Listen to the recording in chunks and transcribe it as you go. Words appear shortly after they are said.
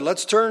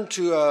Let's turn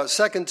to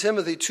 2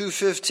 Timothy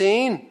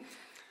 2:15.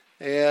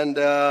 And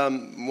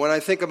when I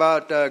think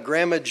about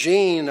Grandma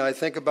Jean, I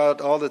think about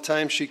all the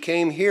time she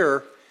came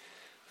here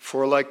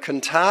for like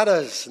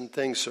cantatas and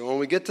things. So when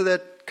we get to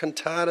that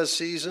cantata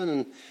season,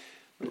 and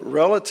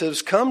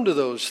relatives come to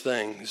those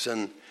things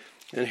and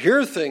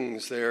hear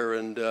things there.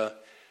 And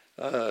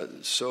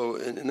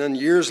then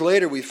years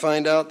later we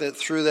find out that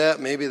through that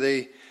maybe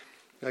they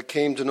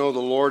came to know the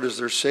Lord as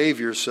their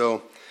Savior.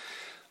 So,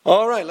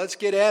 all right, let's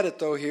get at it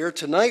though here.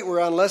 Tonight we're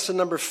on lesson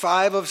number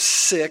 5 of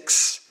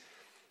 6.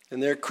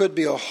 And there could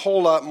be a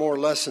whole lot more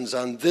lessons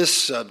on this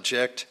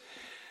subject.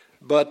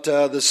 But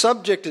the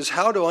subject is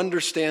how to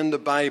understand the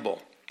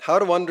Bible. How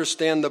to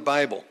understand the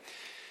Bible.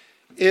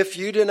 If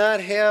you do not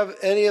have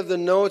any of the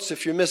notes,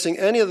 if you're missing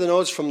any of the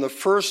notes from the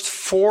first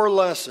 4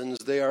 lessons,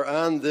 they are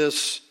on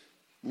this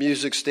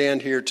music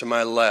stand here to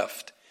my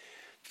left.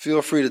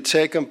 Feel free to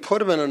take them, put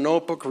them in a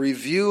notebook,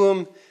 review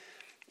them,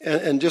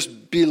 and just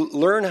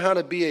learn how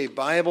to be a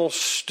Bible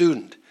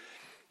student.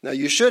 Now,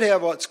 you should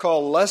have what's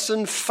called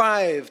Lesson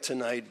 5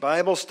 tonight,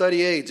 Bible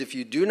Study Aids. If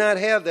you do not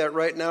have that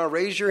right now,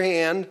 raise your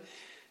hand.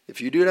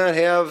 If you do not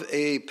have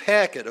a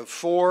packet of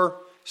 4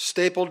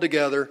 stapled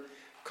together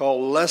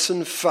called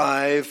Lesson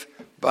 5,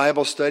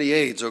 Bible Study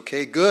Aids.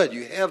 Okay, good.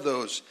 You have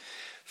those.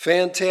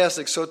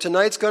 Fantastic. So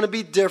tonight's going to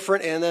be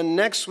different, and then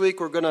next week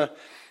we're going to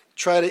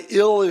try to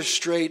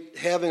illustrate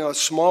having a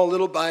small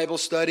little Bible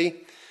study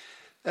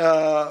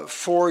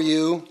for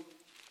you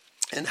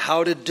and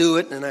how to do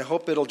it. And I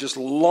hope it'll just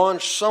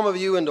launch some of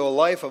you into a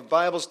life of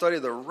Bible study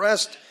the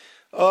rest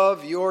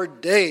of your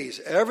days.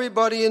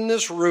 Everybody in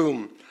this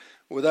room,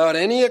 without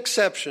any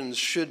exceptions,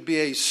 should be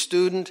a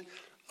student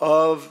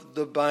of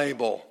the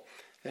Bible.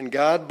 And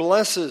God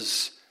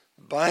blesses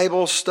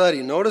Bible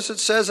study. Notice it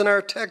says in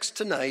our text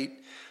tonight,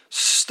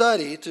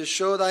 study to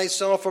show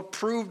thyself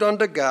approved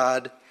unto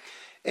God,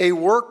 a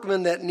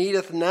workman that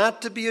needeth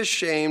not to be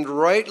ashamed,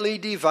 rightly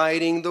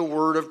dividing the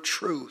word of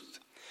truth.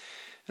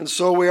 And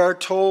so we are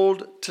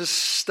told to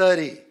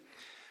study.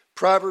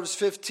 Proverbs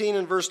 15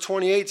 and verse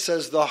 28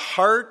 says, the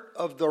heart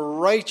of the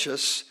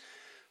righteous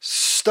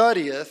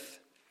studieth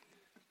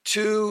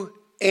to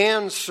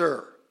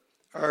answer.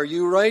 Are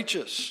you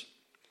righteous?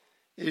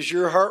 Is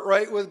your heart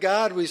right with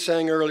God? We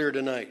sang earlier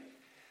tonight.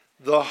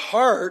 The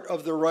heart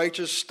of the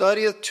righteous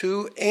studieth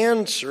to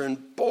answer.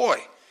 And boy,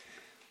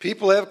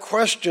 people have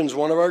questions.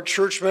 One of our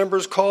church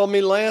members called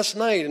me last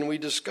night and we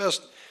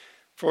discussed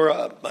for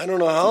I don't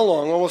know how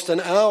long, almost an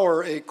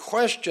hour, a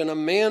question a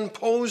man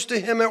posed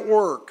to him at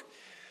work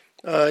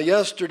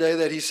yesterday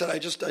that he said, I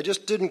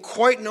just didn't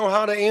quite know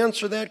how to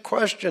answer that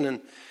question.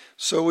 And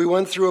so we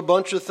went through a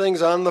bunch of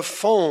things on the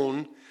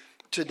phone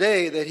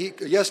today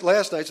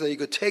last night, so that he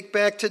could take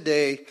back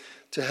today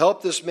to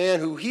help this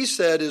man who he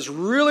said is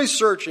really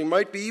searching,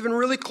 might be even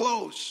really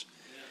close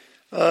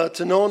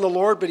to knowing the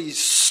Lord, but he's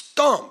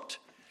stumped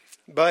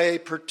by a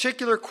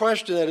particular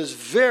question that is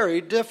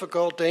very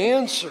difficult to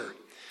answer.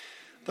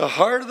 The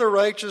heart of the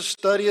righteous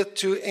studieth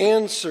to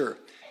answer.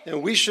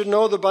 And we should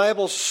know the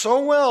Bible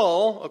so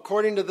well,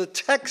 according to the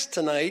text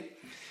tonight,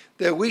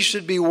 that we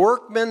should be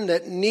workmen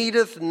that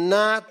needeth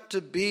not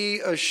to be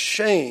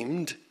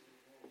ashamed,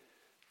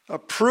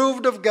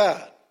 approved of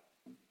God.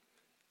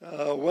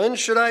 When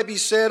should I be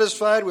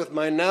satisfied with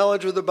my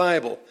knowledge of the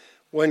Bible?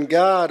 When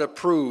God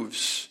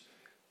approves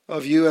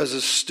of you as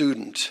a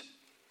student.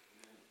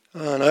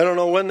 And I don't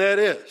know when that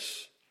is.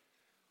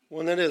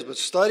 But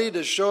study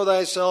to show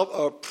thyself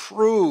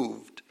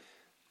approved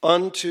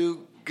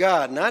unto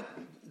God.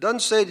 Doesn't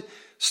say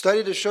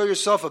study to show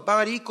yourself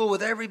about equal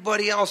with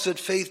everybody else at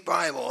Faith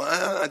Bible.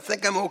 I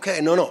think I'm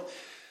okay. No.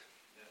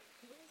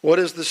 What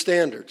is the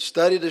standard?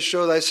 Study to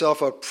show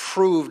thyself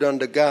approved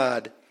unto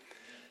God.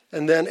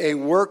 And then a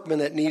workman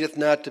that needeth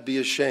not to be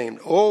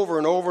ashamed. Over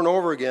and over and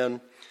over again,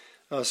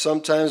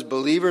 sometimes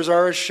believers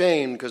are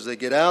ashamed because they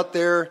get out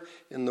there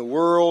in the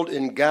world,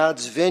 in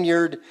God's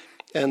vineyard,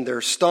 and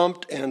they're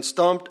stumped and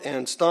stumped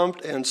and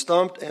stumped and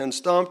stumped and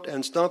stumped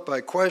and stumped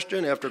by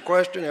question after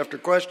question after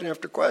question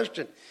after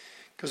question.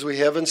 Because we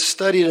haven't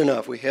studied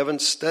enough. We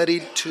haven't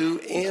studied to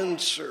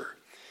answer.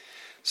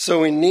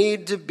 So we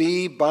need to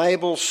be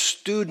Bible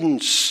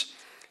students.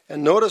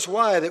 And notice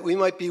why, that we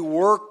might be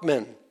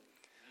workmen.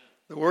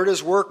 The word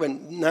is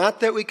workmen. Not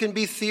that we can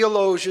be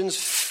theologians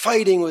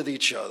fighting with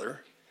each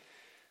other.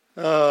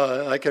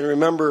 I can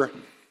remember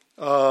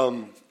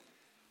a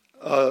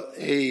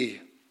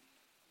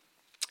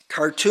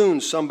cartoon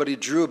somebody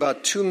drew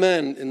about 2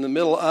 men in the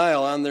middle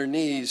aisle on their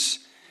knees.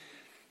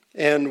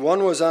 And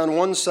one was on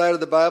one side of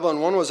the Bible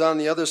and one was on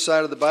the other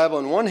side of the Bible.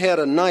 And one had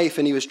a knife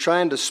and he was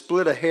trying to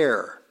split a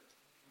hair.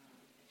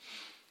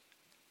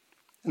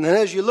 And then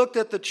as you looked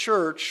at the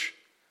church,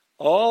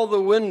 all the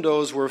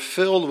windows were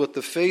filled with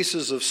the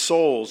faces of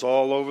souls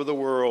all over the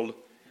world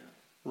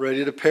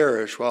ready to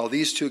perish, while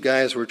these 2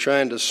 guys were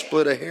trying to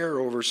split a hair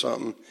over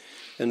something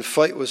and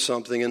fight with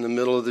something in the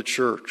middle of the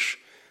church.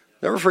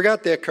 Never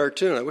forgot that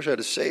cartoon. I wish I'd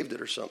have saved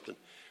it or something.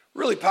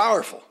 Really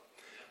powerful.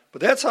 But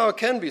that's how it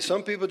can be.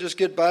 Some people just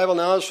get Bible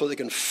knowledge so they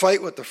can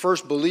fight with the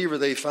first believer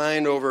they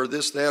find over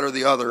this, that, or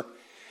the other,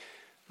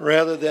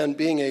 rather than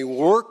being a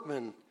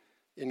workman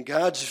in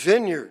God's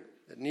vineyard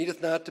that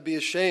needeth not to be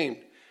ashamed,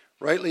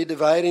 rightly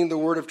dividing the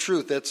word of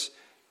truth. That's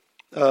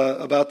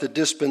about the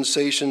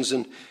dispensations,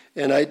 and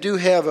I do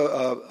have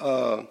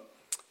a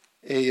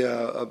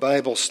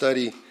Bible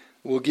study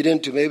we'll get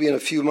into maybe in a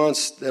few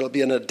months. That'll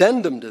be an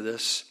addendum to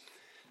this,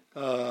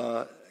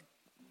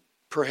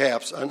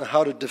 perhaps, on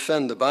how to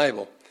defend the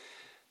Bible.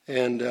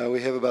 And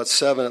we have about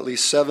at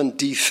least seven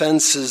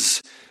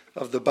defenses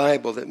of the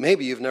Bible that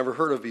maybe you've never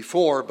heard of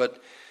before,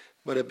 but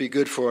it'd be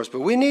good for us. But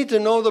we need to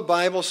know the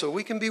Bible so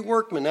we can be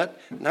workmen,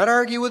 not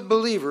argue with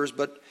believers,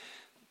 but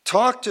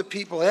talk to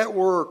people at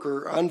work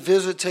or on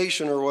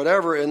visitation or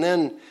whatever, and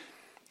then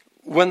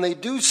when they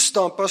do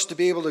stump us, to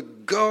be able to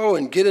go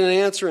and get an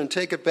answer and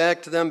take it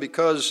back to them,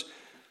 because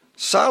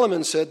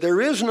Solomon said there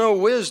is no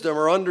wisdom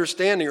or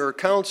understanding or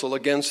counsel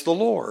against the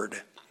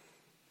Lord.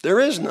 There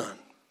is none,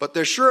 but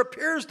there sure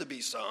appears to be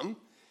some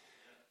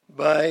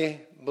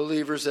by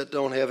believers that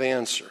don't have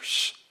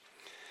answers.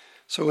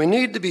 So we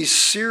need to be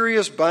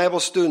serious Bible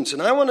students,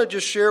 and I want to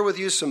just share with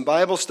you some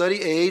Bible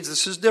study aids.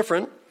 This is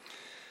different,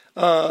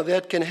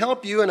 that can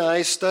help you and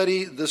I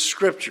study the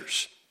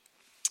Scriptures.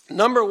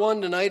 Number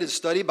 1 tonight is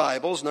study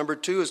Bibles. Number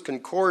 2 is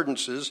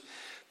concordances.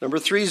 Number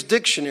 3 is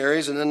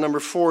dictionaries. And then number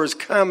 4 is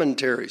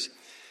commentaries.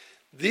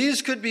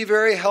 These could be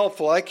very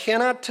helpful. I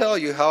cannot tell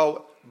you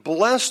how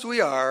blessed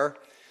we are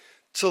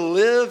to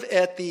live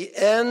at the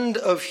end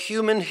of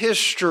human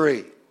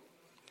history.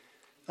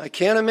 I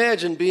can't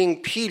imagine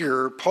being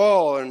Peter or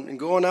Paul and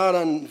going out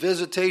on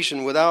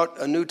visitation without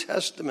a New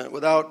Testament,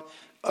 without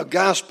a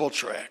gospel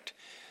tract.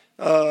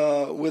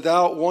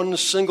 Without one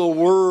single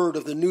word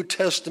of the New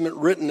Testament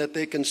written that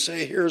they can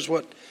say, here's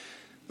what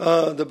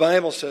the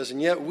Bible says. And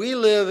yet we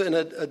live in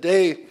a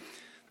day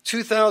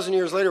 2,000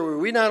 years later where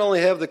we not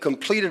only have the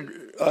completed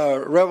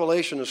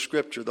revelation of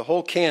Scripture, the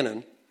whole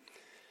canon,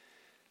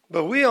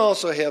 but we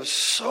also have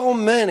so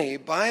many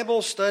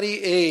Bible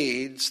study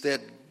aids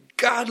that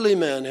godly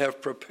men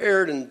have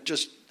prepared and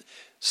just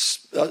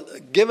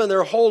given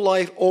their whole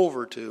life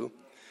over to.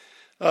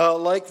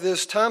 Like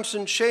this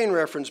Thompson Chain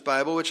Reference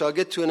Bible, which I'll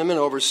get to in a minute.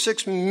 Over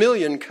 6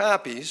 million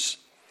copies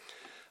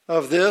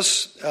of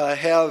this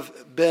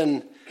have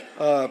been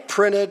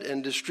printed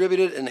and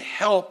distributed and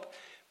help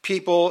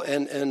people.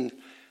 And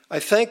I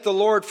thank the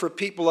Lord for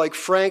people like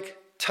Frank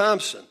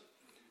Thompson,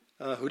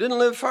 who didn't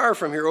live far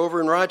from here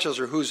over in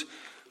Rochester,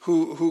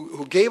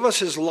 who gave us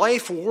his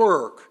life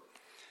work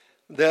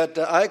that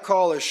I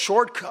call a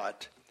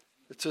shortcut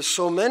to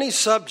so many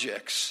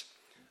subjects.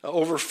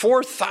 Over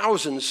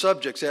 4,000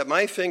 subjects at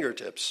my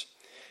fingertips.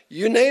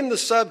 You name the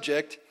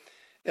subject,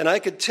 and I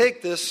could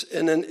take this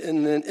in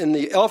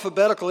the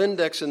alphabetical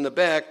index in the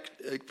back,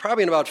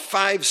 probably in about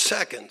 5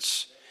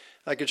 seconds.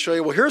 I could show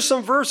you, well, here's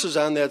some verses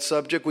on that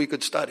subject we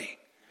could study.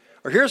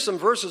 Or here's some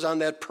verses on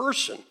that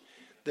person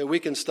that we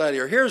can study.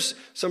 Or here's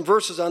some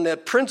verses on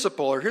that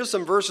principle. Or here's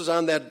some verses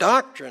on that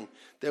doctrine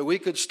that we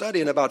could study.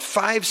 In about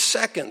 5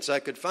 seconds, I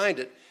could find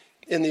it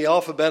in the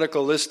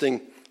alphabetical listing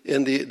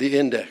in the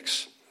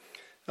index.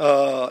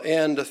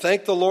 And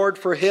thank the Lord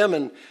for him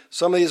and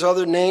some of these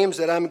other names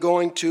that I'm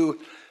going to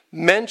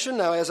mention.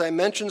 Now, as I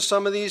mention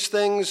some of these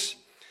things,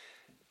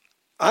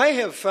 I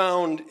have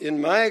found in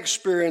my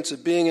experience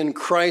of being in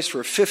Christ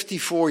for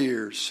 54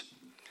 years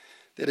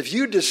that if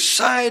you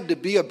decide to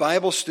be a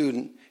Bible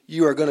student,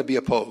 you are going to be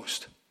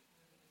opposed.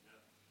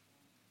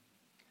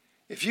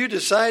 If you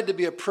decide to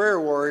be a prayer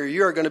warrior,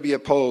 you are going to be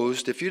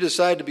opposed. If you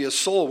decide to be a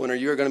soul winner,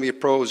 you are going to be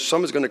opposed.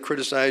 Someone's going to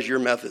criticize your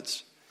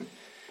methods.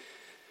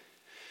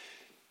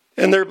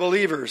 And they're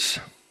believers.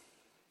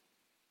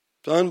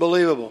 It's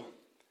unbelievable.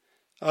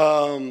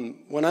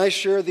 When I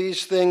share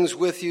these things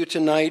with you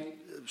tonight,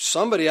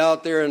 somebody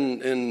out there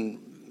in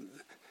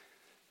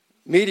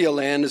media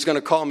land is going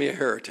to call me a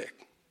heretic.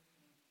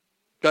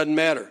 Doesn't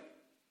matter.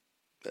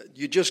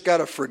 You just got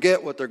to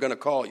forget what they're going to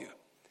call you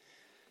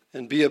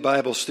and be a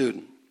Bible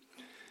student.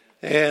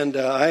 And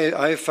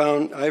I've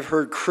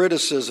heard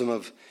criticism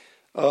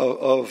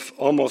of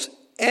almost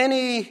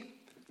any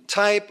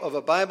type of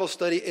a Bible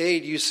study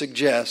aid you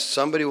suggest.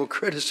 Somebody will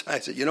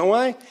criticize it. You know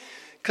why?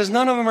 Because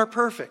none of them are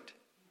perfect.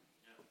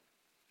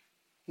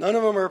 None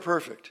of them are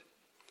perfect.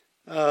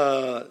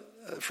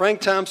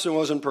 Frank Thompson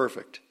wasn't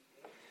perfect.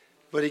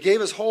 But he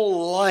gave his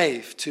whole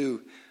life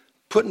to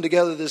putting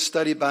together this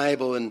study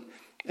Bible.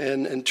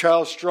 And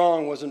Charles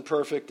Strong wasn't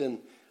perfect.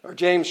 Or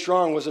James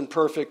Strong wasn't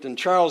perfect. And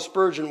Charles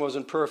Spurgeon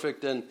wasn't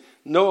perfect. And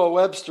Noah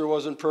Webster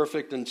wasn't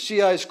perfect. And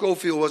C.I.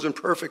 Scofield wasn't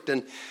perfect.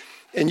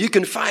 And you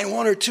can find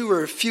one or two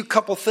or a few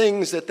couple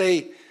things that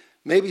they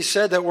maybe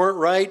said that weren't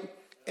right.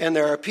 And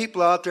there are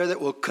people out there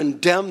that will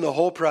condemn the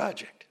whole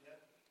project.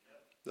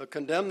 They'll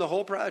condemn the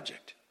whole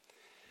project.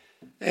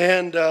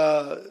 And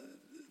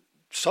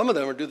some of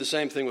them will do the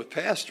same thing with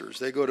pastors.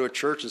 They go to a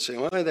church and say,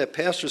 well, that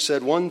pastor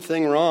said one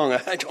thing wrong.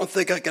 I don't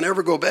think I can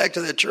ever go back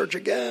to that church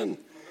again.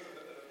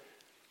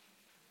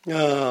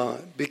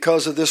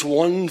 Because of this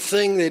one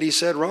thing that he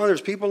said wrong.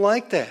 There's people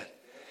like that.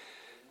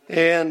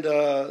 And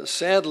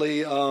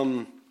sadly,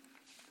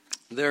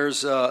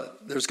 there's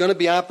going to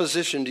be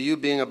opposition to you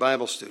being a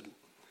Bible student.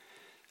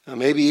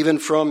 maybe even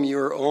from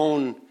your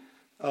own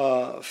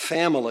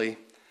family,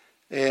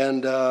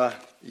 and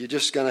you're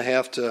just going to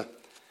have to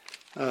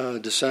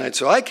decide.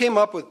 So I came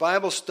up with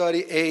Bible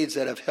study aids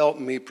that have helped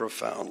me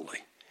profoundly.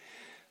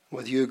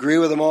 Whether you agree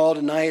with them all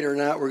tonight or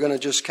not, we're going to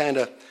just kind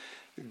of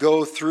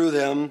go through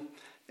them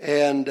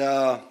and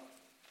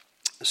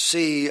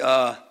see.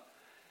 By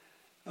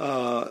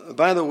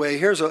the way,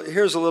 here's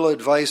a little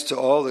advice to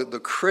all the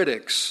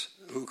critics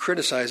who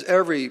criticize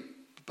every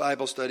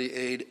Bible study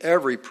aid,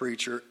 every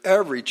preacher,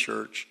 every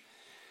church.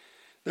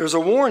 There's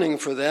a warning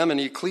for them in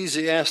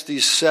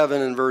Ecclesiastes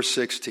 7 and verse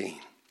 16.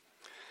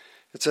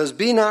 It says,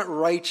 "Be not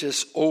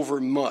righteous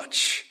over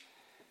much,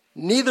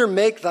 neither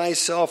make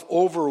thyself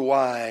over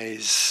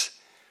wise.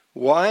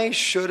 Why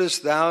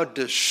shouldest thou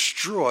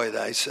destroy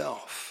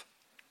thyself?"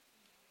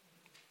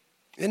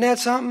 Isn't that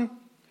something?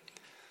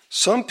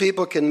 Some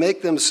people can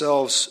make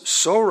themselves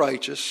so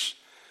righteous,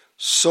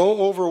 so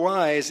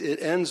overwise,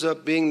 it ends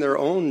up being their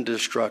own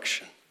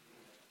destruction.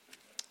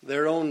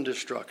 Their own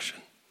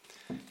destruction.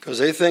 Because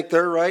they think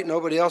they're right,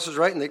 nobody else is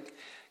right, and they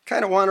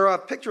kind of wander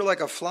off. Picture like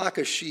a flock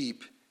of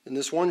sheep, and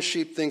this one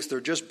sheep thinks they're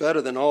just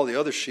better than all the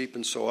other sheep,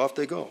 and so off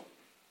they go.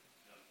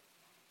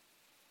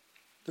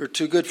 They're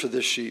too good for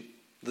this sheep,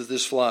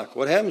 this flock.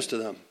 What happens to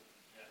them?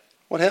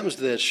 What happens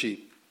to that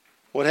sheep?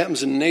 What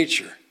happens in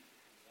nature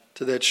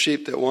to that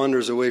sheep that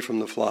wanders away from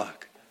the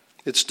flock?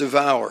 It's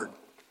devoured.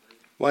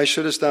 Why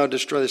shouldest thou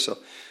destroy thyself?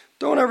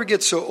 Don't ever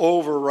get so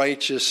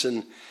over-righteous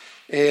and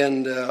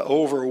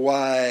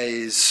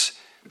over-wise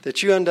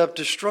that you end up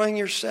destroying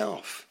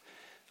yourself.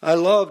 I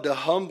love to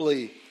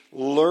humbly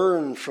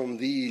learn from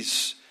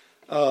these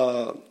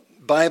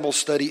Bible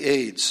study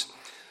aids.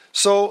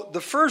 So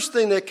the first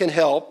thing that can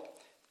help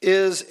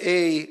is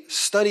a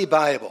study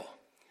Bible.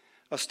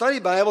 A study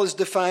Bible is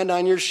defined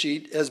on your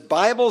sheet as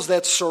Bibles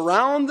that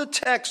surround the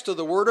text of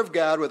the Word of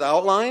God with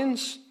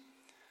outlines,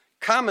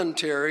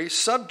 commentary,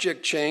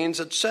 subject chains,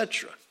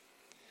 etc.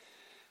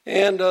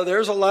 And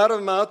there's a lot of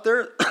them out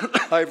there.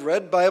 I've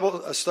read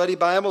study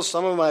Bibles.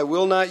 Some of them I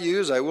will not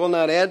use. I will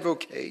not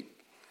advocate.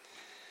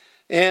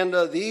 And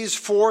these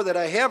four that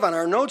I have on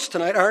our notes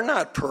tonight are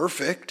not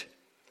perfect.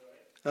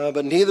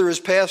 But neither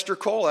is Pastor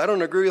Cole. I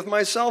don't agree with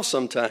myself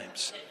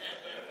sometimes.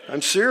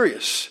 I'm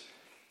serious.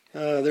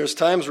 There's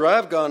times where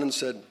I've gone and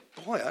said,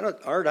 "Boy,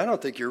 Art, I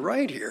don't think you're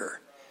right here."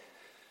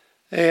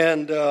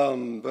 And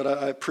but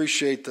I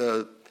appreciate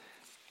the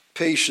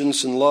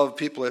patience and love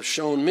people have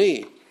shown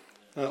me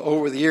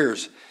over the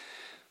years.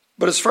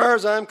 But as far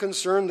as I'm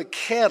concerned, the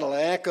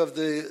Cadillac of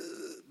the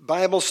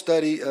Bible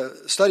study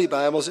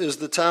Bibles is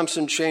the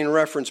Thompson Chain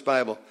Reference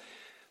Bible.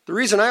 The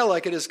reason I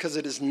like it is because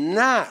it is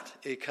not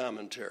a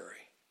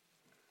commentary.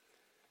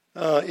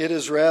 It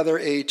is rather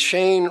a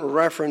chain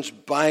reference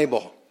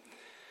Bible.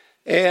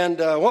 And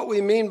what we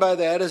mean by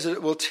that is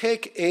it will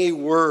take a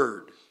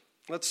word.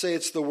 Let's say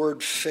it's the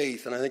word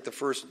faith, and I think the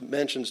first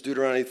mentions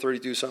Deuteronomy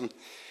 32 something.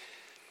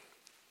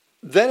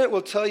 Then it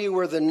will tell you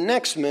where the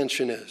next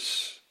mention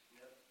is,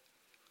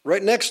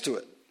 right next to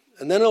it.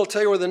 And then it'll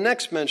tell you where the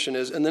next mention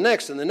is, and the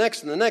next, and the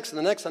next, and the next, and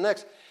the next, and the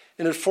next.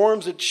 And it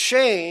forms a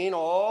chain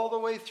all the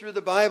way through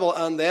the Bible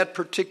on that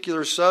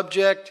particular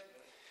subject,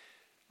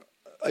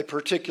 a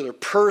particular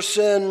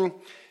person,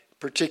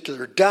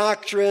 particular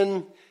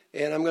doctrine.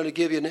 And I'm going to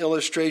give you an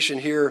illustration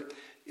here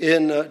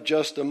in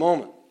just a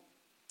moment.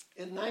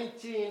 In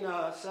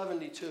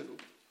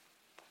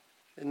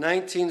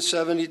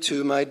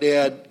 1972, my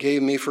dad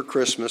gave me for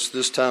Christmas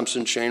this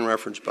Thompson Chain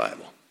Reference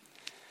Bible.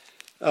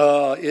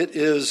 It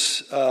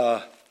is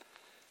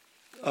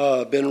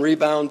been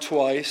rebound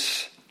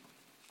twice.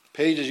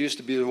 Pages used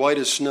to be white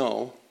as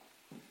snow.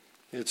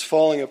 It's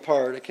falling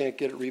apart. I can't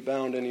get it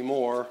rebound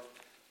anymore.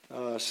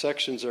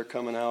 Sections are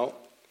coming out.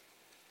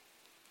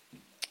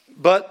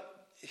 But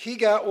he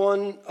got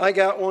one, I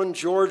got one,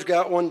 George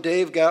got one,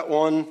 Dave got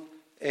one,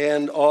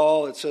 and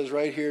all, it says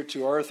right here,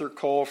 to Arthur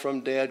Cole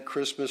from Dad,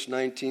 Christmas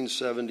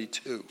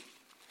 1972.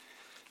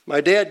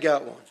 My dad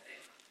got one.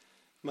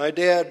 My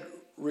dad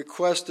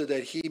requested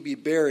that he be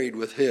buried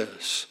with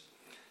his,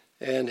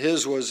 and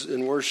his was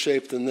in worse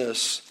shape than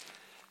this,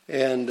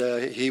 and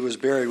he was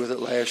buried with it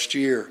last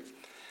year.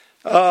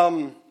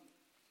 But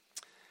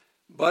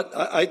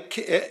I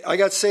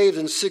got saved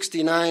in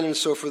 1969, and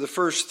so for the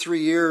first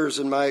 3 years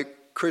in my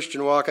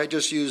Christian walk, I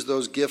just used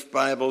those gift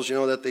Bibles,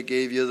 that they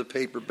gave you, the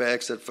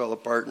paperbacks that fell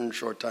apart in a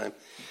short time.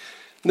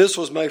 And this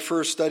was my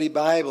first study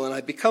Bible, and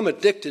I become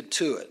addicted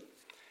to it.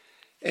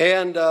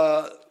 And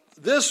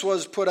this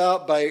was put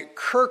out by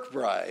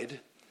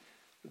Kirkbride,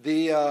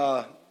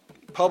 the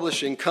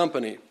publishing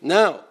company.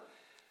 Now,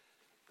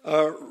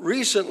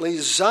 recently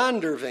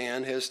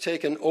Zondervan has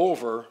taken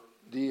over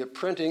the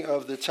printing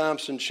of the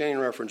Thompson Chain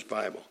Reference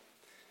Bible.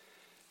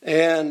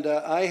 And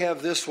I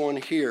have this one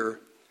here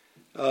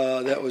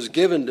that was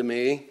given to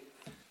me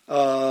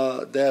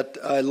that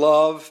I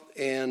love,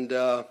 and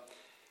I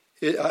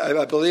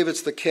believe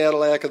it's the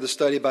Cadillac of the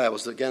study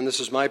Bibles. Again, this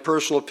is my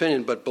personal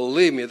opinion, but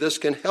believe me, this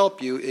can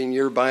help you in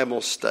your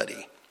Bible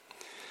study.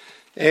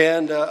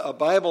 And a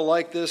Bible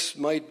like this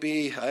might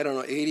be,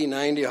 $80,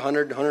 $90,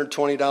 $100,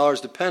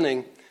 $120,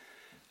 depending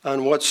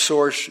on what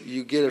source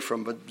you get it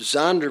from. But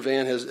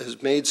Zondervan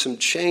has made some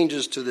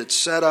changes to the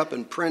setup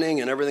and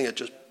printing and everything. It's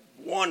just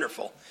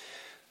wonderful.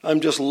 I'm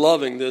just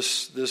loving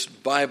this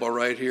Bible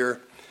right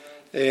here.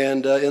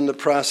 And in the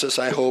process,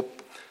 I hope,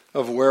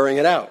 of wearing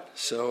it out.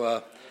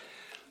 So,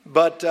 you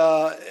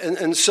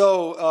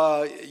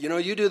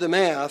do the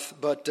math,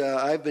 but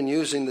I've been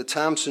using the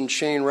Thompson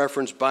Chain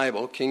Reference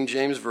Bible, King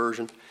James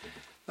Version,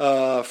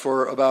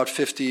 for about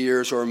 50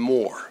 years or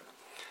more.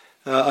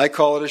 I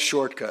call it a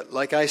shortcut.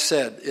 Like I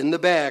said, in the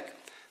back,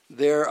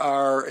 there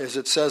are, as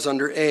it says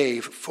under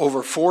A,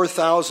 over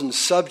 4,000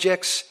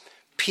 subjects,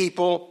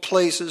 people,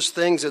 places,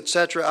 things,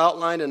 etc.,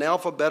 outlined in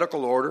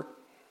alphabetical order.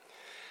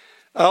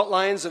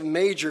 Outlines of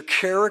major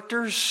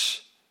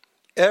characters.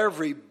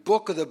 Every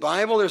book of the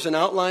Bible, there's an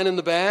outline in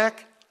the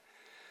back.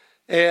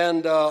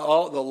 And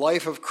all the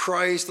life of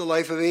Christ, the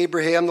life of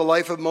Abraham, the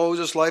life of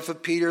Moses, life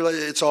of Peter,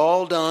 it's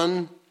all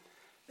done.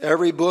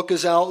 Every book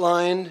is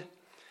outlined.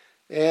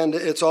 And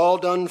it's all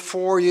done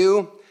for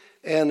you.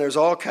 And there's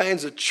all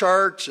kinds of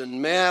charts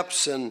and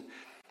maps. And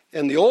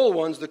the old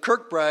ones, the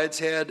Kirkbrides,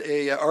 had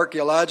a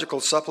archaeological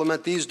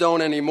supplement. These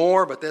don't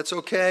anymore, but that's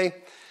okay.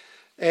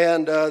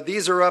 And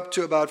these are up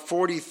to about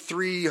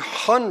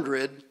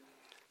 4,300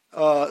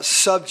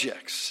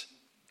 subjects.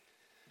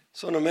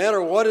 So no matter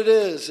what it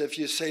is, if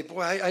you say,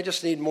 boy, I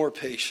just need more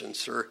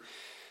patience, or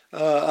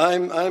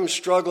I'm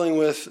struggling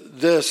with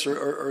this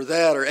or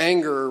that, or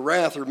anger or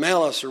wrath or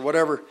malice or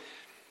whatever,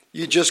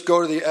 you just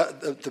go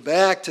to the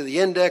back to the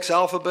index,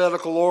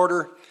 alphabetical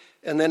order,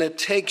 and then it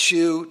takes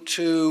you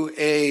to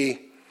a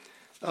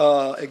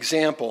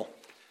example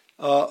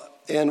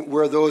and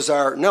where those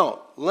are. Now,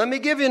 let me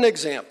give you an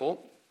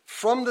example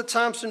from the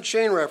Thompson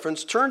Chain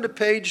Reference. Turn to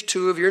page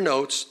 2 of your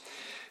notes,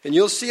 and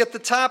you'll see at the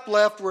top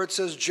left where it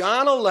says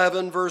John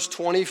 11, verse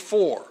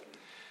 24.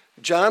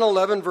 John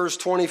 11, verse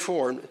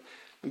 24. And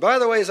by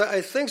the way,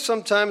 I think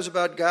sometimes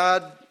about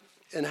God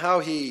and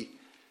how He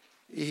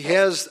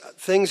has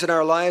things in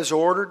our lives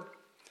ordered.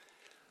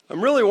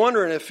 I'm really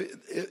wondering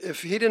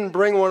if He didn't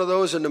bring one of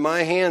those into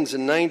my hands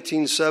in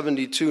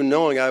 1972,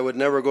 knowing I would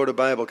never go to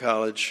Bible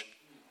college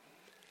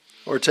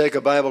or take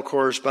a Bible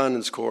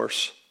correspondence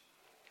course.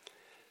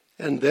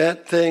 And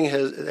that thing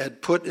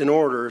had put in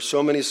order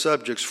so many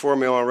subjects for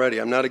me already.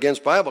 I'm not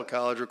against Bible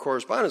college or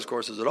correspondence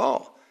courses at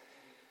all.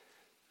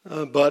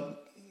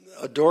 But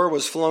a door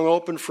was flung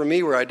open for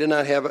me where I did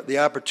not have the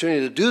opportunity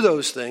to do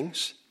those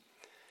things.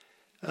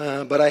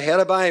 But I had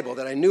a Bible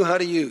that I knew how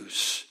to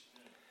use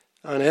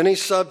on any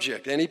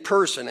subject, any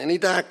person, any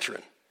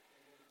doctrine,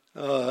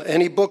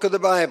 any book of the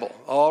Bible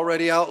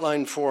already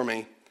outlined for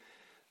me.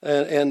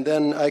 And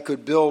then I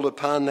could build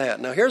upon that.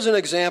 Now here's an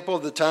example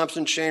of the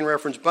Thompson Chain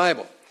Reference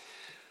Bible.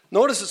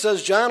 Notice it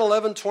says John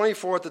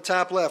 11:24 at the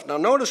top left. Now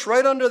notice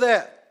right under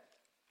that.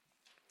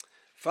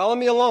 Follow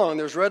me along.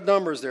 There's red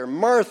numbers there.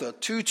 Martha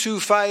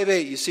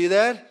 2258. You see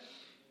that?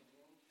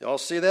 You all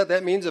see that?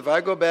 That means if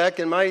I go back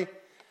in my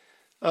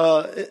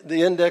the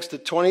index to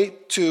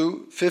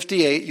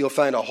 2258, you'll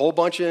find a whole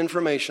bunch of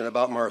information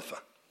about Martha.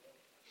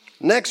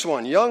 Next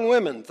one, young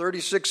women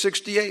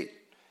 3668.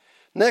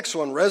 Next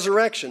one,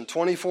 resurrection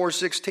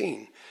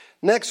 2416.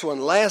 Next one,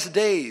 last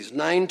days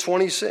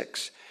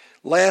 926.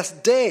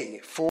 Last day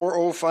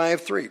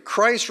 4053.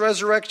 Christ's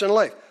resurrection and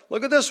life.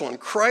 Look at this one,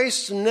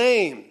 Christ's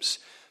names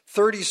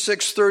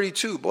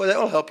 3632. Boy, that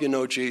will help you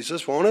know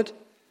Jesus, won't it?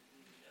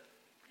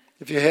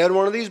 If you had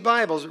one of these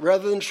Bibles,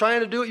 rather than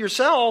trying to do it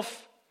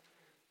yourself,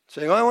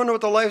 saying, I wonder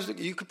what the life is,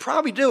 you could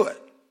probably do it.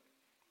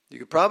 You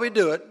could probably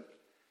do it.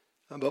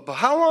 But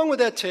how long would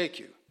that take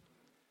you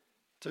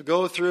to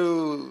go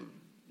through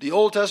the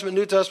Old Testament,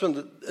 New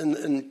Testament,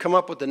 and come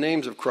up with the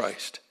names of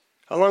Christ?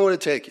 How long would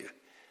it take you?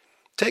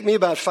 Take me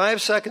about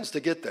 5 seconds to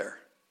get there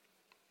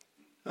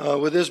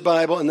with this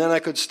Bible, and then I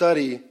could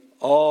study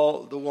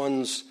all the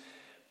ones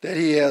that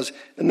he has.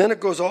 And then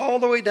it goes all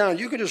the way down.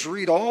 You can just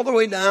read all the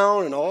way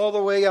down and all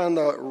the way on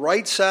the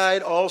right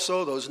side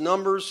also. Those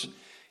numbers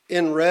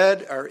in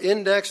red are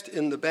indexed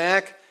in the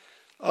back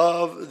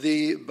of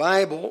the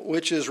Bible,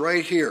 which is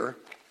right here.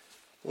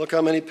 Look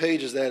how many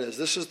pages that is.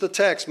 This is the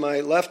text, my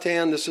left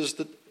hand. This is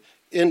the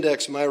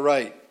index, my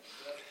right.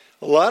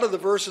 A lot of the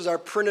verses are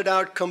printed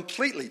out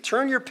completely.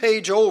 Turn your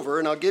page over,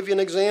 and I'll give you an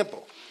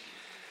example.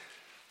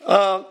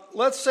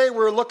 Let's say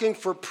we're looking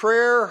for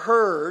prayer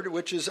heard,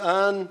 which is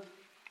on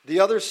the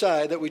other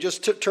side that we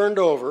just turned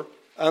over,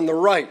 on the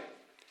right.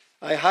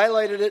 I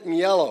highlighted it in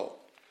yellow.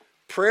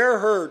 Prayer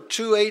heard,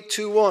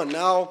 2821.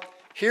 Now,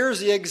 here's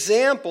the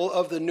example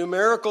of the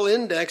numerical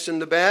index in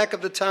the back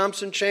of the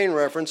Thompson Chain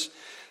Reference.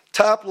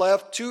 Top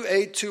left,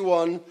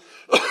 2821,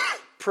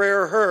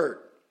 prayer heard.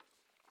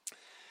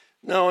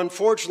 Now,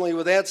 unfortunately,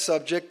 with that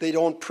subject, they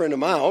don't print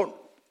them out,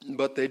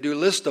 but they do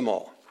list them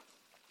all.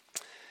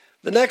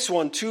 The next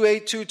one,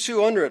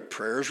 2822, under it,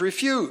 prayers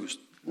refused.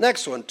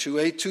 Next one,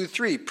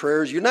 2823,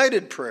 prayers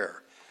united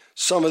prayer.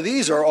 Some of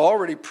these are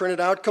already printed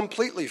out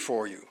completely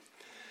for you.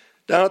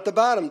 Down at the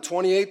bottom,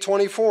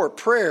 2824,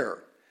 prayer.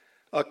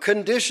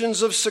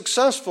 Conditions of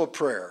successful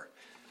prayer.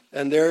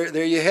 And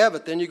there you have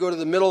it. Then you go to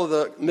the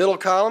middle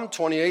column,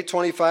 28,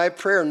 25,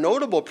 prayer,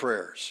 notable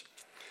prayers.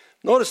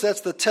 Notice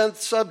that's the 10th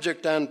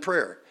subject on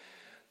prayer.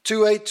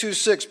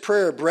 2826,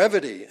 prayer,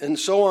 brevity, and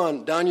so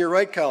on down your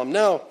right column.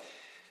 Now,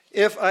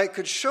 if I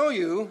could show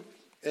you,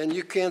 and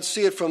you can't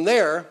see it from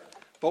there,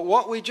 but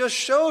what we just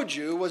showed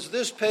you was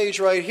this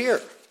page right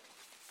here.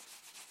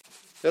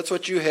 That's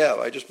what you have.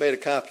 I just made a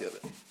copy of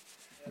it.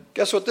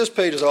 Guess what this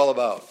page is all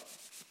about?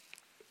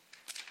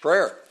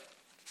 Prayer.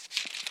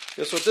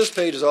 Guess what this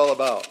page is all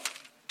about?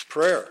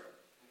 Prayer.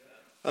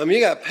 You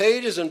got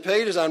pages and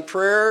pages on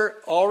prayer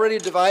already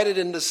divided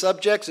into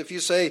subjects. If you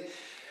say,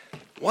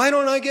 why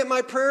don't I get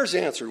my prayers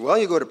answered? Well,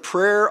 you go to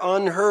prayer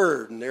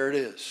unheard, and there it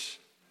is.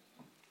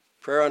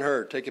 Prayer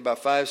unheard. Take you about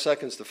 5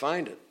 seconds to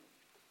find it.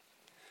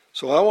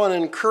 So I want to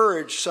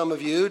encourage some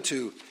of you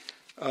to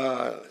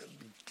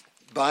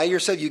buy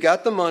yourself, you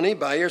got the money,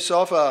 buy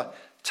yourself a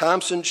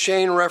Thompson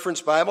Chain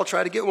Reference Bible.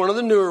 Try to get one of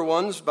the newer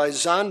ones by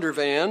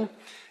Zondervan.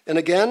 And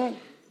again,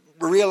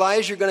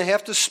 realize you're going to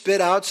have to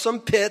spit out some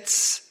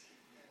pits.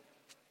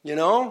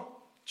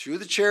 Chew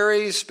the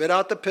cherries, spit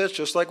out the pits,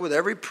 just like with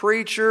every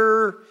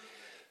preacher,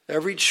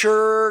 every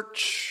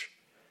church.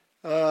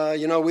 We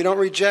don't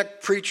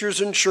reject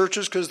preachers and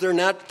churches because they're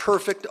not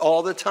perfect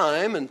all the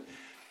time.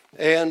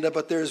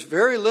 But there's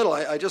very little.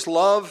 I just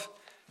love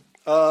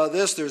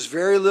this. There's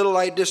very little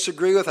I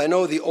disagree with. I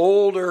know the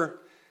older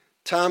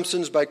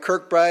Thompsons by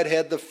Kirkbride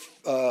had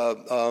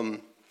the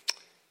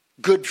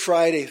Good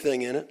Friday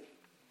thing in it,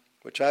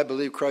 which I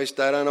believe Christ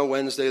died on a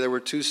Wednesday. There were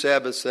 2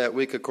 Sabbaths that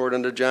week,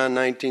 according to John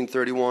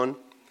 19:31.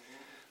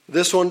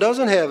 This one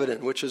doesn't have it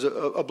in, which is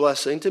a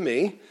blessing to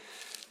me.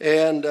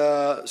 And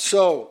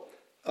so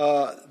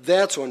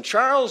that's one.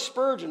 Charles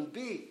Spurgeon,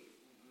 B.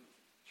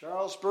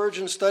 Charles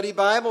Spurgeon Study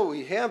Bible.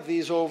 We have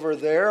these over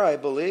there, I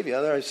believe. Yeah,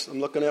 I'm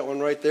looking at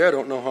one right there. I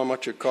don't know how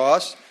much it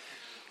costs.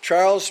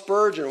 Charles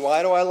Spurgeon.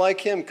 Why do I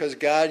like him? Because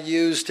God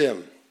used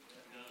him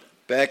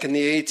back in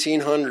the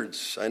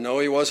 1800s. I know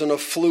he wasn't a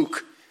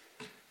fluke.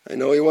 I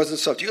know he wasn't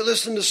something. Do you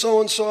listen to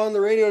so-and-so on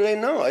the radio today?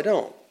 No, I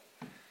don't.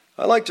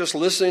 I like just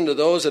listening to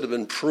those that have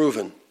been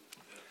proven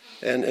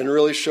and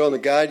really showing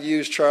that God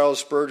used Charles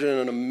Spurgeon in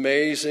an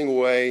amazing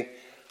way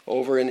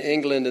over in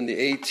England in the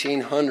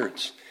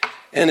 1800s.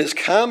 And his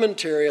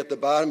commentary at the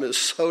bottom is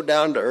so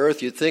down to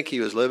earth, you'd think he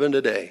was living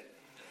today.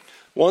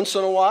 Once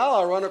in a while,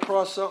 I'll run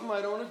across something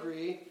I don't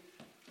agree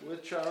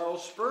with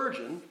Charles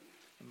Spurgeon,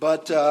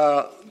 but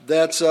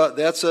that's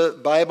a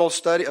Bible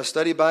study, a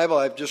study Bible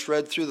I've just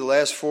read through the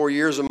last 4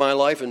 years of my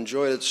life,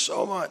 enjoyed it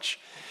so much.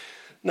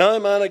 Now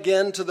I'm on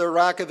again to the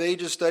Rock of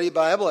Ages Study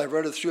Bible. I've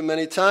read it through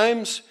many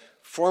times,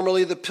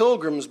 formerly the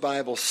Pilgrim's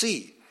Bible,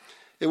 C.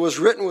 It was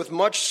written with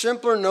much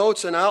simpler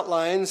notes and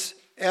outlines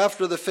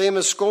after the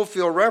famous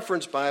Scofield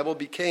Reference Bible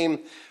became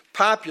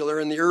popular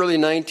in the early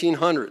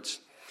 1900s.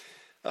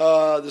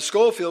 The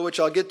Scofield, which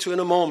I'll get to in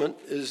a moment,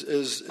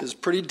 is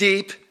pretty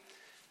deep.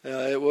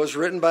 It was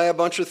written by a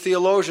bunch of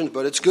theologians,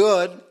 but it's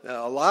good.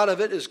 A lot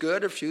of it is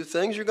good. A few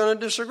things you're going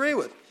to disagree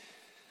with.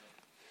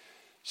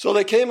 So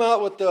they came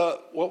out with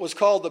what was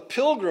called the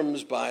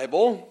Pilgrim's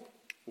Bible,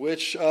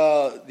 which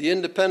the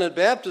Independent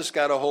Baptists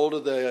got a hold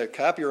of the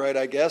copyright,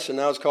 I guess, and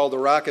now it's called the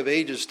Rock of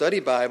Ages Study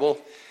Bible.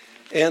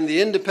 And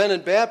the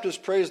Independent Baptists,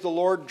 praise the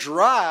Lord,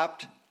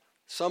 dropped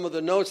some of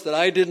the notes that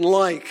I didn't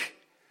like.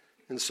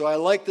 And so I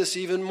like this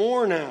even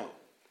more now.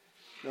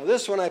 Now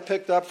this one I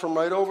picked up from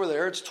right over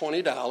there. It's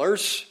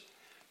 $20.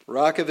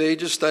 Rock of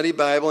Ages Study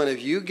Bible. And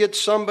if you get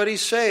somebody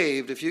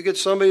saved,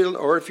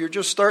 or if you're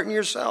just starting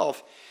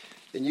yourself,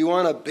 and you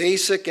want a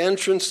basic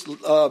entrance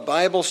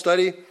Bible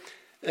study,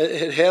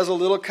 it has a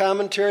little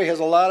commentary, has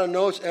a lot of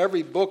notes.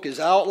 Every book is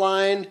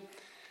outlined.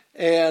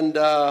 And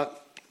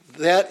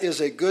that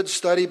is a good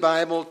study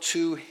Bible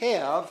to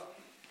have,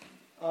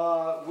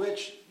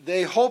 which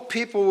they hope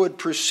people would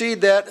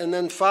precede that and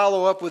then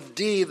follow up with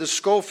D, the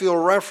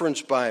Scofield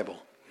Reference Bible.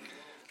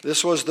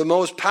 This was the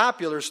most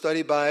popular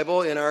study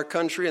Bible in our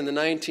country in the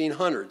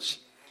 1900s,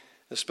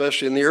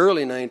 especially in the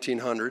early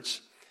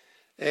 1900s.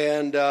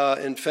 And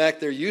in fact,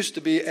 there used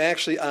to be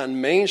actually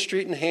on Main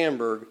Street in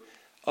Hamburg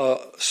a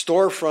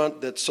storefront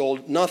that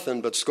sold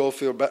nothing but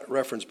Scofield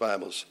Reference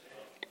Bibles.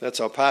 That's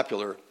how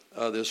popular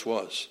this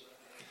was.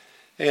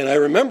 And I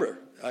remember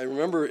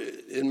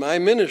in my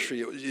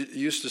ministry, it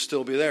used to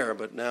still be there,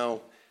 but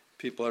now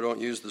people don't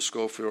use the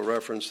Scofield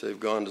Reference. They've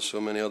gone to so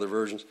many other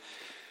versions.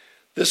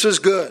 This is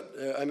good.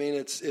 I mean,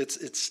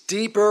 it's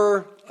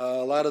deeper.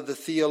 A lot of the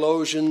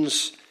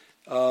theologians,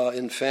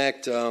 in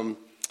fact,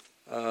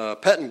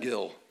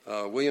 Pettingill,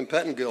 William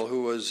Pettingill,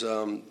 who was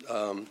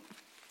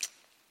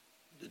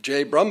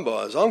J.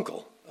 Brumbaugh's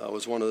uncle,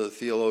 was one of the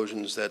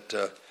theologians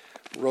that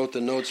wrote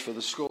the notes for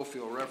the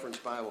Scofield Reference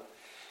Bible.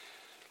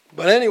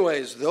 But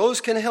anyways,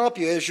 those can help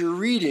you as you're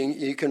reading.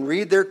 You can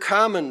read their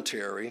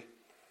commentary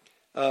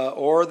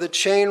or the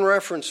chain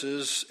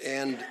references,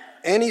 and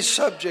any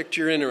subject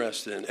you're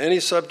interested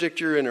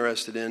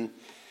in,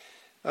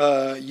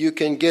 you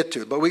can get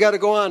to. But we got to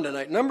go on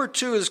tonight. Number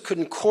 2 is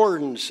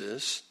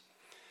concordances.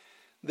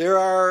 There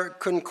are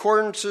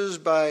concordances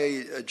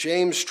by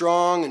James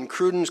Strong and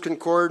Cruden's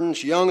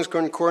Concordance, Young's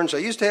Concordance. I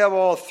used to have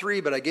all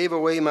three, but I gave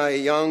away my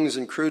Young's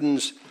and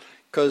Cruden's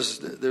because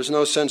there's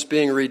no sense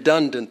being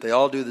redundant. They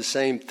all do the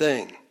same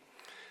thing.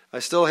 I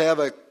still have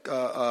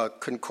a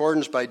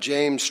concordance by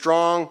James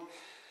Strong,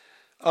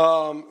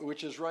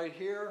 which is right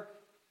here.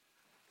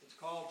 It's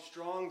called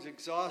Strong's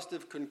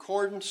Exhaustive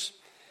Concordance.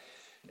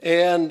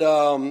 And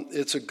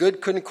it's a good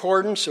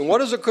concordance. And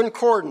what is a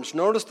concordance?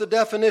 Notice the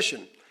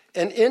definition.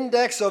 An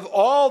index of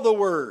all the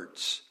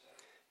words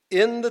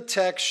in the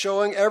text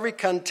showing every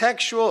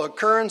contextual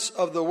occurrence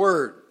of the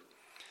word.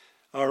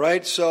 All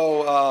right,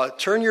 so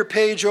turn your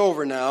page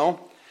over now,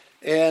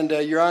 and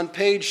you're on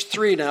page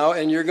 3 now,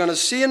 and you're going to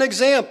see an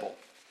example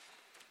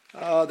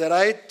that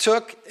I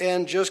took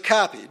and just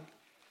copied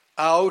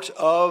out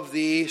of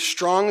the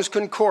Strong's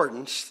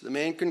Concordance, the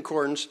main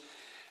concordance.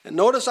 And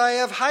notice I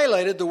have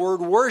highlighted the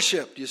word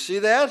worship. Do you see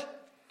that?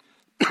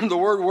 The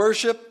word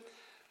worship.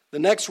 The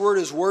next word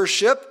is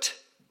worshipped.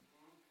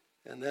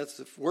 And that's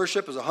the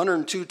worship is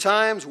 102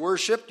 times.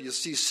 Worshipped, you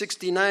see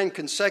 69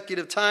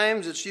 consecutive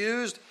times it's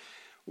used.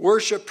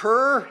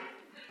 Worshipper,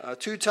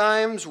 2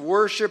 times.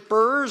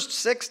 Worshippers,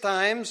 6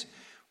 times.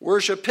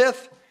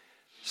 Worshipeth,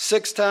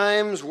 6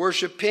 times.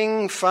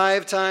 Worshipping,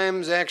 5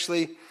 times.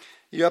 Actually,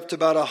 you're up to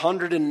about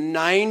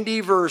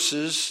 190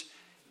 verses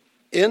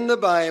in the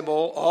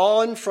Bible,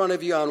 all in front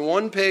of you on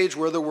one page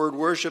where the word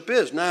worship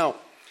is. Now,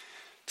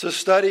 to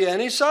study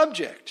any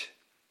subject,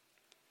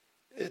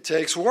 it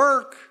takes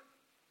work.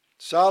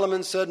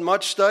 Solomon said,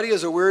 much study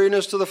is a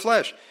weariness to the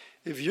flesh.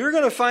 If you're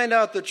going to find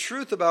out the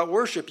truth about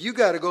worship, you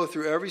got to go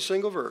through every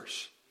single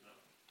verse.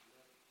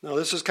 Now,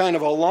 this is kind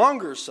of a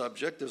longer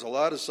subject. There's a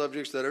lot of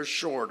subjects that are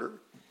shorter.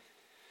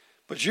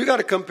 But you got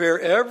to compare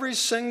every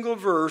single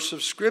verse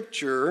of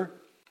Scripture.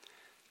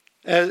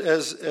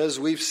 As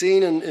we've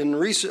seen in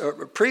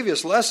recent,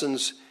 previous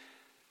lessons,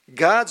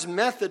 God's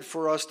method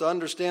for us to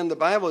understand the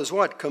Bible is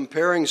what?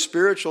 Comparing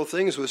spiritual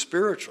things with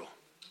spiritual.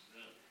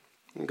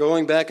 And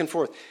going back and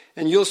forth.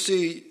 And you'll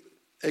see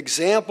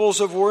examples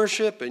of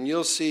worship, and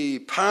you'll see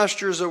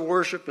postures of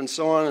worship, and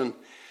so on. And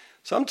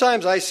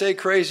sometimes I say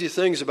crazy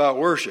things about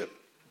worship.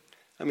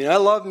 I mean, I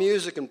love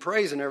music and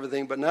praise and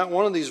everything, but not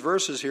one of these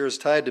verses here is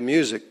tied to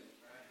music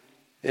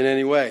in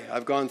any way.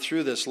 I've gone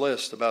through this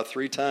list about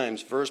 3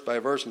 times, verse by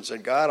verse, and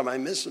said, God, am I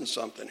missing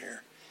something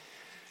here?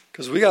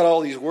 Because we got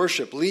all these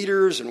worship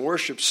leaders and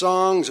worship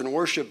songs and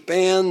worship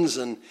bands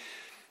and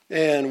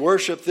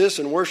worship this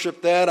and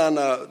worship that on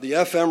the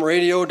FM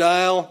radio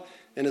dial,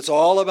 and it's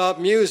all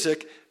about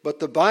music, but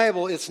the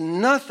Bible, it's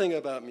nothing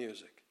about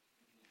music.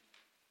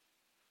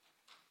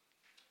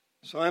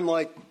 So I'm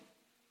like,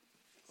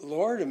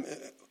 Lord, and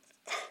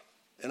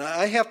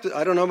I have to,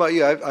 I don't know about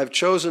you, I've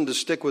chosen to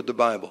stick with the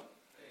Bible.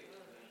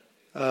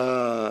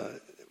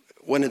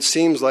 When it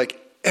seems like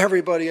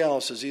everybody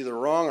else is either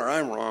wrong or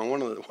I'm wrong,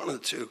 one of the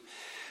two.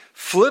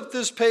 Flip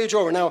this page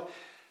over. Now,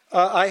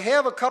 I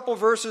have a couple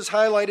verses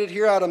highlighted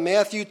here out of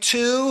Matthew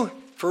 2,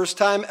 first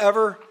time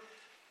ever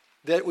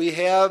that we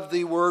have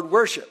the word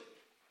worship.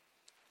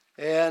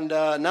 And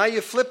now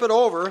you flip it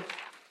over,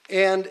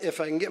 and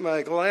if I can get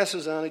my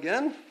glasses on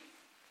again.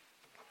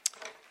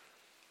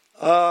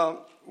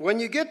 When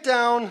you get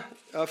down,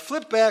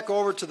 flip back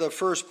over to the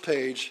first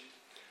page.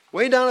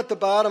 Way down at the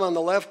bottom on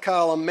the left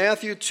column,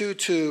 Matthew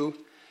 2:2,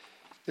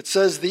 it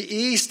says, the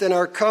east and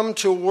are come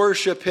to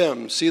worship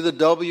him. See the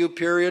W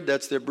period?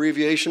 That's the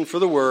abbreviation for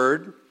the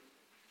word.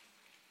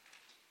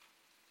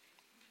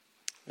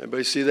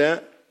 Everybody see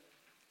that?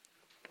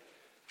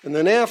 And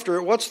then after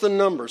it, what's the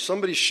number?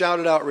 Somebody shout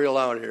it out real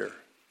loud here.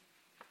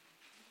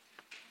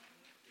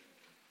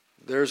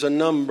 There's a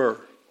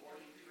number.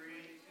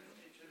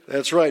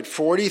 That's right,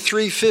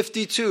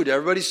 4352. Did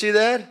everybody see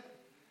that?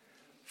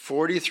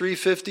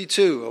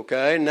 4352,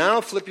 okay?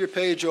 Now flip your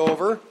page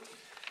over.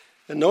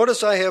 And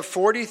notice I have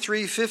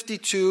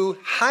 4352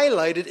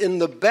 highlighted in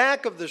the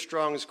back of the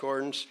Strong's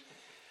Concordance.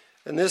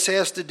 And this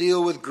has to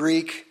deal with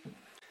Greek,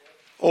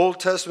 Old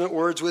Testament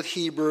words with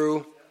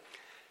Hebrew.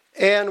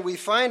 And we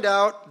find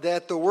out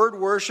that the word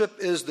worship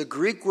is the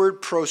Greek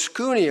word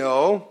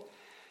proskuneo.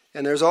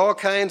 And there's all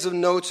kinds of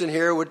notes in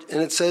here.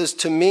 And it says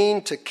to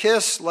mean to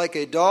kiss like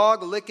a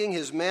dog licking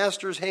his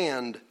master's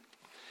hand.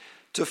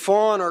 To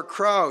fawn or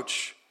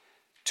crouch.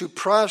 To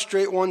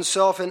prostrate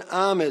oneself in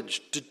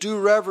homage. To do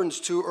reverence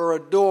to or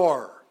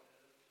adore.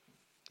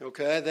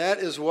 Okay, that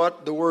is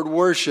what the word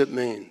worship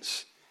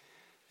means.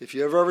 If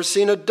you've ever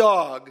seen a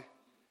dog,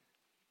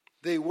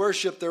 they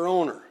worship their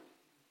owner.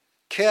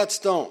 Cats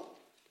don't.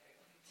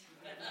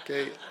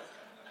 Okay,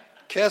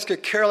 cats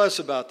could care less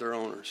about their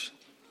owners.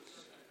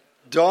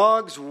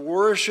 Dogs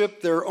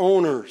worship their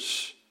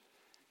owners.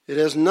 It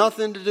has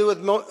nothing to do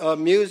with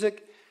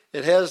music.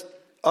 It has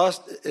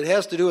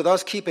to do with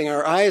us keeping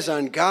our eyes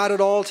on God at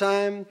all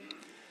time,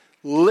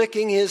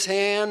 licking his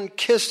hand,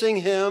 kissing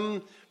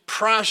him,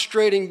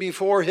 prostrating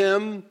before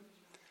him.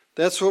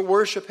 That's what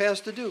worship has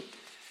to do.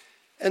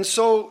 And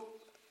so,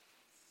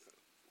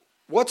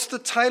 what's the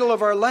title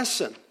of our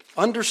lesson?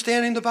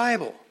 Understanding the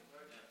Bible.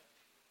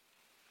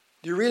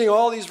 You're reading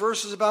all these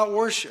verses about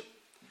worship.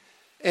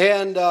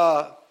 And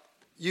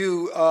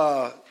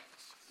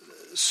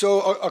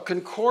so a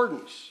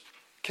concordance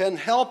can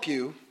help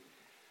you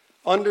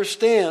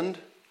understand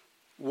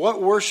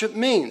what worship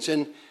means.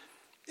 And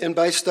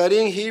by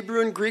studying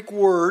Hebrew and Greek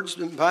words,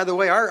 and by the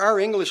way, our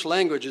English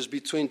language is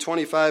between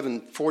 25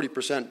 and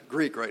 40%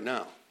 Greek right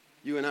now.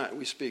 You and I,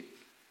 we speak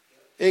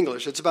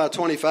English. It's about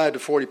 25 to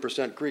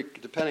 40%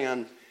 Greek, depending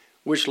on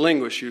which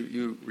language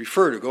you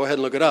refer to. Go ahead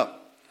and look it up.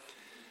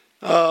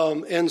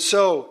 And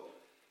so,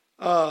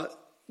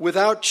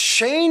 without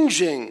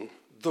changing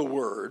the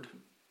word,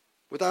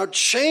 without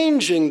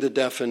changing the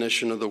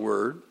definition of the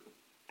word,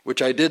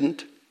 which I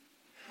didn't,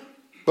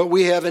 but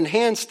we have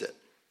enhanced it.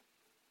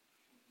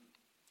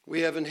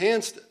 We have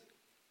enhanced it.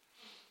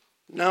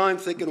 Now I'm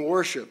thinking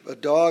worship, a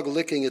dog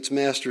licking its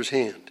master's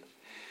hand.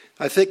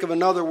 I think of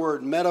another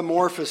word,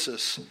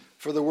 metamorphosis,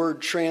 for the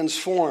word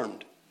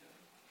transformed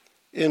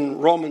in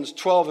Romans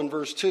 12 and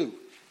verse 2.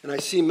 And I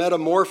see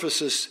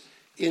metamorphosis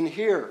in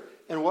here.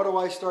 And what do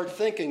I start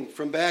thinking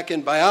from back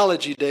in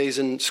biology days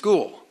in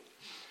school?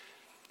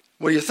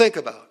 What do you think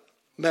about?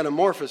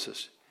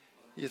 Metamorphosis.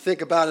 You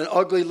think about an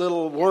ugly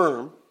little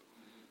worm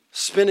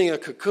spinning a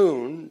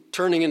cocoon,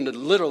 turning into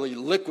literally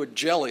liquid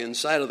jelly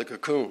inside of the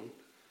cocoon,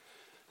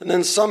 and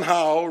then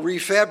somehow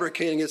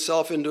refabricating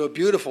itself into a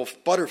beautiful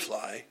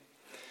butterfly.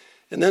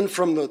 And then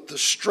from the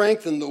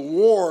strength and the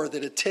war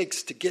that it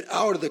takes to get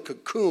out of the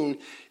cocoon,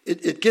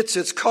 it gets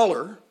its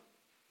color.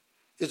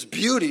 Its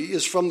beauty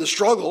is from the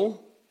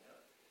struggle.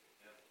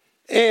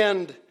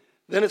 And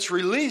then it's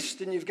released,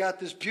 and you've got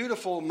this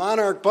beautiful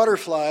monarch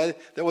butterfly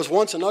that was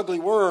once an ugly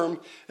worm,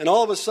 and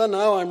all of a sudden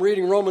now I'm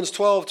reading Romans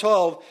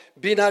 12:12,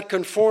 be not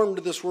conformed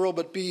to this world,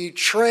 but be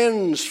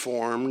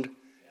transformed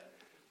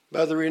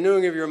by the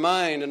renewing of your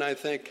mind. And I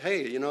think,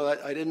 hey, you know,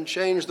 I didn't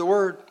change the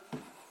word.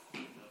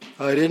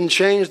 I didn't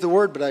change the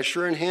word, but I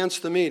sure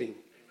enhanced the meaning.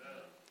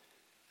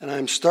 And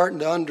I'm starting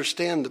to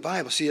understand the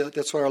Bible. See,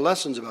 that's what our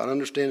lesson's about,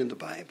 understanding the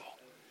Bible.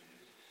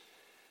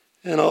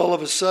 And all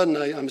of a sudden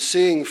I'm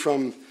seeing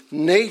from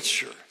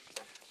nature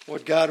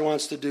what God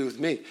wants to do with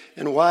me,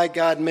 and why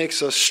God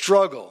makes us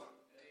struggle,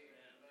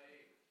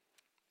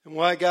 and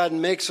why God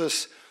makes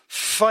us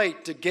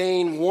fight to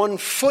gain 1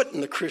 foot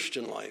in the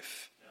Christian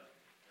life.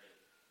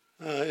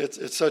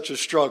 It's such a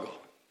struggle,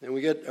 and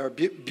we get our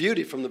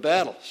beauty from the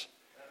battles.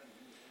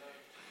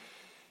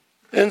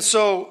 And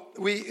so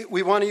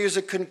we want to use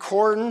a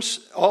concordance.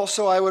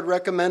 Also, I would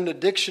recommend a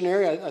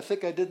dictionary. I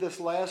think I did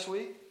this last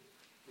week.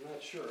 I'm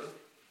not sure.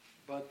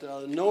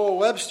 But Noah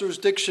Webster's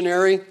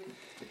dictionary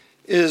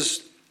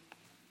is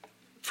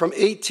from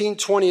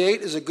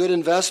 1828, is a good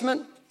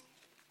investment.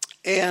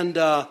 And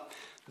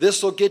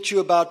this will get you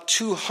about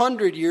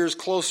 200 years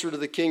closer to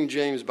the King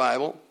James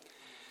Bible.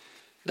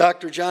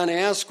 Dr. John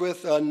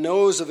Asquith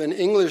knows of an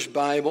English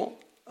Bible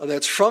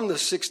that's from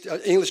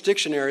the English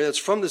dictionary that's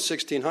from the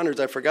 1600s.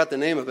 I forgot the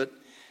name of it.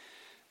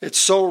 It's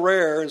so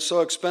rare and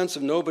so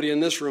expensive, nobody in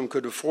this room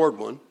could afford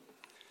one.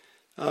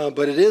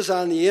 But it is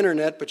on the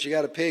internet, but you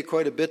got to pay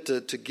quite a bit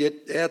to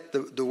get at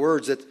the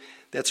words.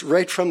 That's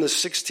right from the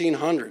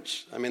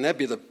 1600s. I mean, that'd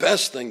be the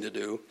best thing to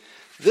do.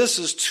 This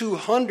is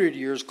 200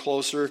 years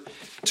closer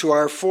to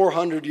our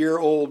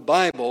 400-year-old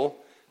Bible,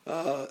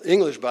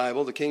 English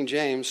Bible, the King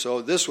James.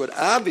 So this would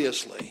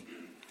obviously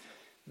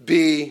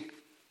be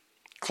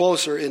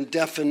closer in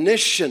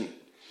definition.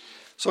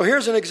 So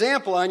here's an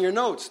example on your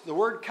notes. The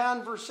word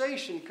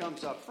conversation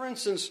comes up. For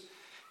instance,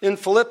 in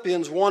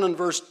Philippians 1 and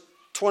verse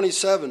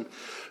 27,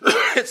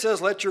 it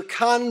says, let your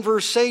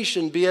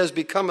conversation be as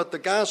becometh the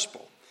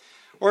gospel.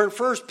 Or in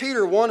 1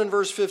 Peter 1 and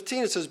verse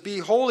 15, it says, be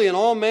holy in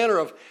all manner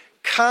of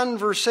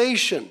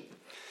conversation.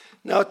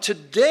 Now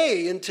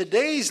today, in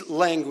today's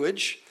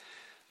language,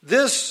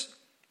 this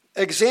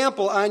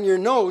example on your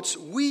notes,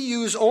 we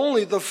use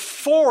only the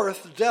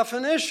 4th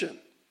definition,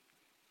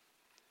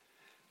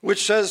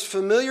 which says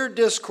familiar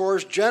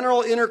discourse,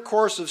 general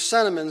intercourse of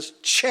sentiments,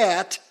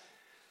 chat,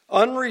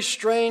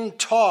 unrestrained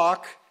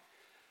talk,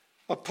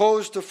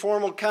 opposed to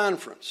formal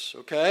conference,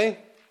 okay?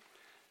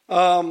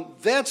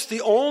 That's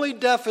the only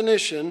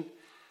definition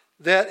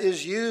that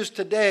is used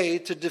today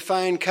to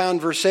define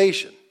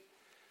conversation.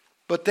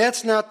 But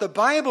that's not the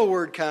Bible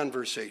word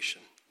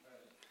conversation.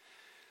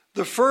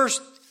 The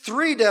first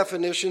 3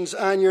 definitions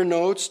on your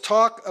notes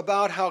talk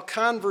about how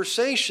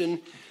conversation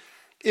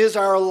is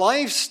our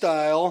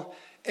lifestyle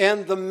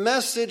and the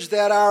message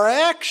that our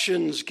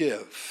actions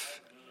give.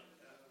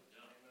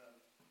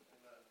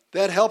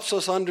 That helps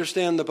us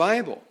understand the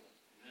Bible.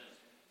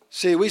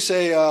 See, we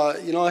say,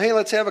 hey,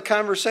 let's have a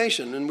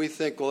conversation. And we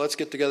think, well, let's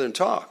get together and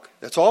talk.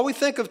 That's all we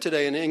think of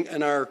today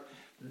in our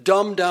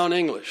dumbed-down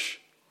English.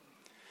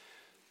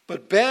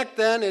 But back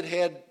then, it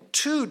had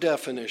 2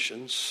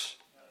 definitions.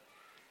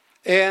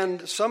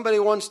 And somebody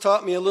once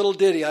taught me a little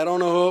ditty. I don't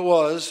know who it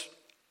was,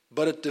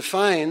 but it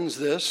defines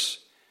this.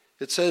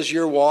 It says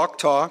your walk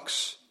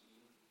talks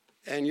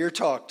and your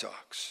talk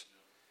talks.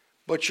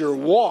 But your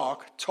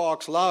walk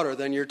talks louder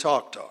than your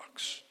talk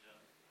talks.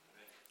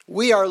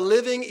 We are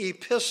living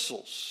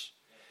epistles.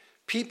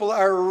 People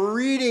are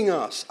reading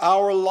us.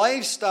 Our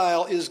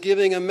lifestyle is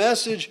giving a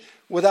message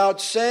without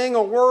saying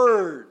a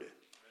word.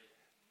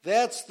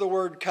 That's the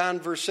word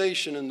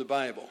conversation in the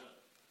Bible.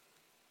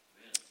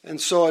 And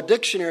so a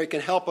dictionary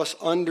can help us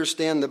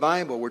understand the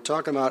Bible. We're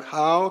talking about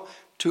how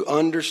to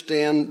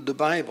understand the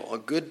Bible. A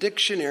good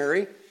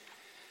dictionary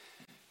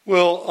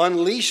will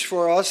unleash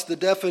for us the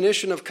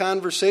definition of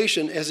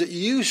conversation as it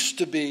used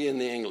to be in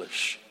the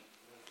English.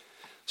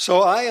 So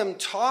I am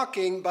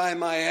talking by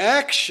my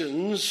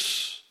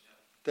actions,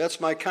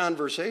 that's my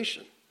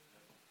conversation.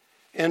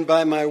 And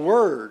by my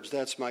words,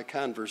 that's my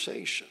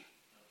conversation.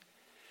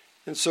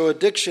 And so a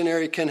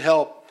dictionary can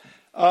help.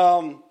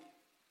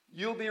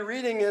 You'll be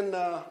reading in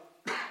the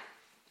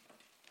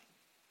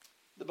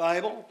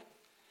Bible,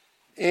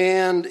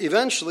 and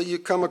eventually you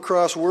come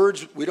across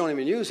words we don't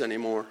even use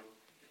anymore.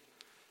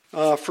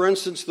 For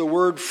instance, the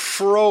word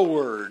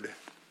froward,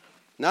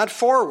 not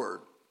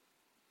forward,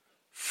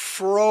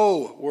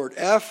 froward,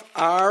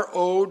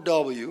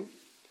 F-R-O-W-A-R-D,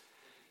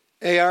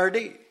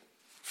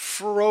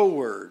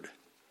 froward.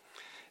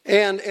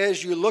 And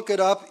as you look it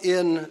up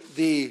in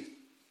the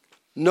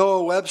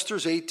Noah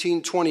Webster's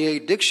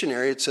 1828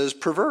 dictionary, it says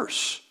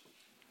perverse.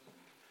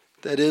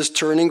 That is,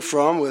 turning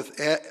from with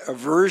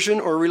aversion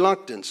or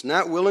reluctance,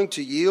 not willing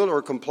to yield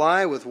or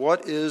comply with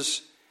what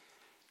is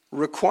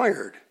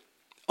required,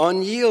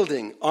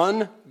 unyielding,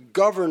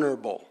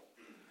 ungovernable,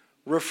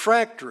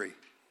 refractory,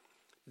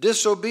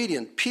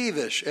 disobedient,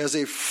 peevish, as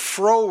a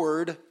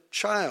froward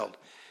child.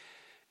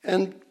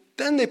 And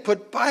then they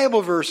put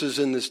Bible verses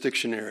in this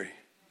dictionary.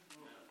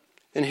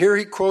 And here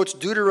he quotes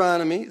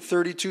Deuteronomy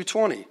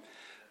 32:20.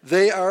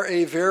 They are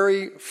a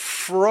very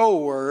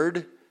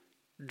froward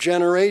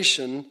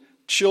generation,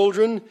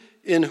 children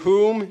in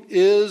whom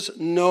is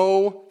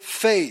no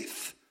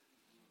faith.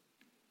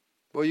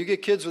 Well, you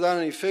get kids without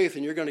any faith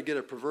and you're going to get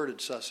a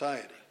perverted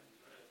society.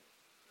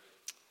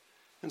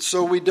 And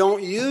so we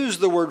don't use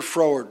the word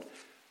froward.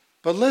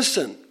 But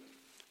listen,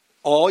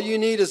 all you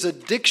need is a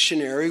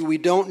dictionary. We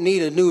don't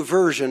need a new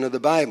version of the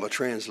Bible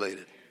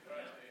translated.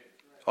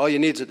 All you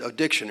need is a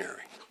dictionary.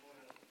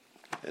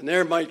 And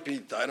there might be,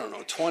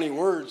 20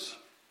 words.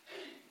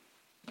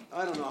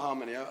 I don't know how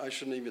many. I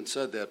shouldn't have even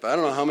said that. But I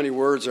don't know how many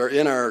words are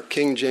in our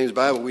King James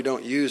Bible we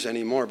don't use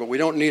anymore. But we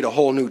don't need a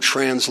whole new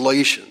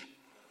translation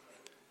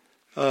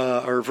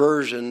or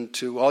version.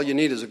 All you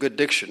need is a good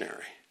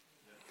dictionary.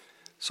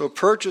 So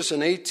purchase an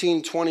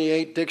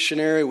 1828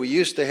 dictionary. We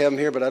used to have them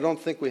here, but I don't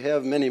think we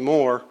have many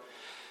more.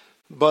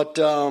 But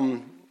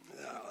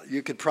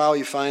you could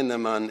probably find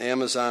them on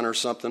Amazon or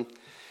something.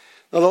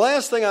 Now, the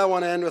last thing I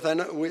want to end with, I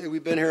know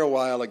we've been here a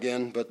while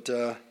again, but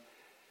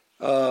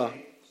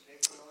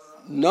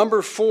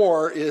number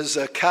 4 is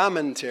a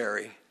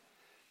commentary.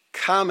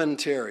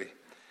 Commentary.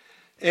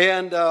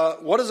 And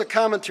what is a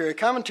commentary? A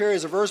commentary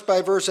is a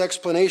verse-by-verse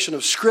explanation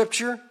of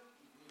Scripture.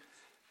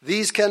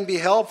 These can be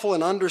helpful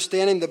in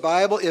understanding the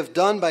Bible if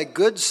done by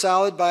good,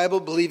 solid,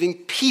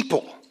 Bible-believing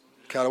people.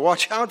 Got to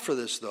watch out for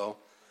this, though.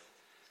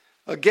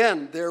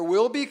 Again, there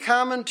will be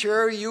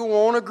commentary you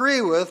won't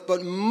agree with,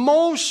 but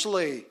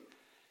mostly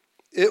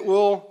it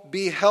will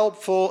be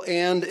helpful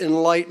and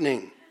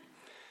enlightening.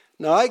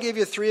 Now, I give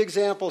you 3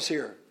 examples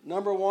here.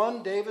 Number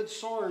 1, David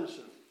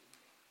Sorensen.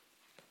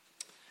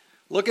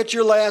 Look at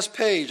your last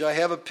page. I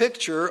have a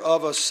picture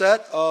of a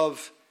set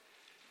of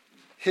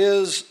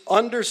his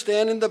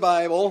understanding the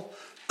Bible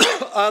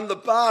on the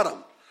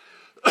bottom.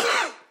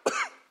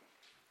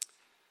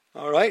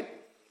 All right?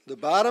 The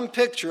bottom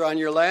picture on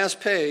your last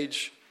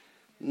page.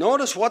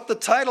 Notice what the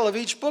title of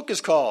each book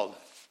is called.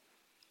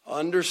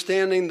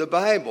 Understanding the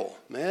Bible.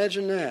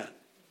 Imagine that.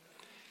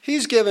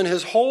 He's given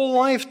his whole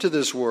life to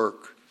this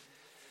work.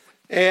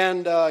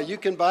 And you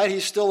can buy it.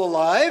 He's still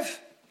alive.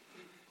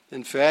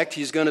 In fact,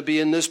 he's going to be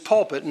in this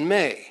pulpit in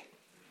May.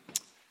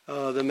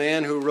 The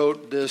man who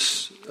wrote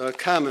this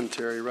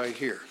commentary right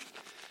here.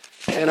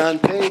 And on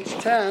page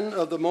 10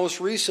 of the most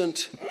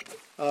recent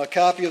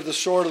copy of the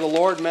Sword of the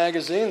Lord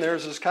magazine,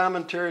 there's his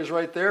commentaries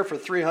right there for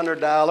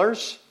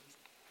 $300.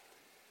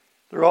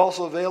 They're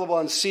also available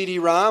on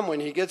CD-ROM.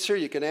 When he gets here,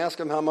 you can ask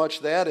him how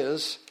much that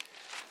is.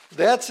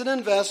 That's an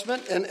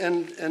investment,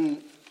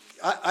 and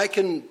I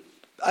can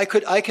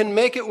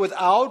make it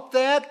without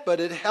that, but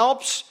it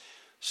helps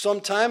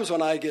sometimes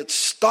when I get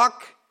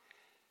stuck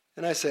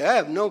and I say, I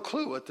have no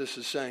clue what this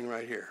is saying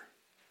right here.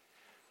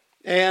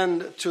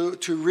 And to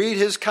read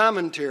his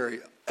commentary,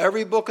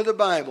 every book of the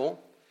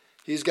Bible,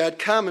 he's got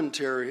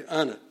commentary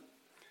on it.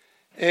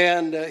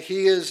 And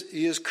he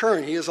is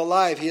current. He is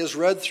alive. He has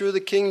read through the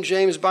King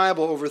James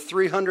Bible over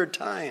 300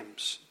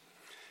 times.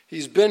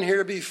 He's been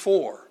here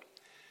before.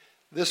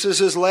 This is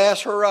his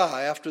last hurrah.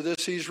 After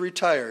this, he's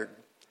retired.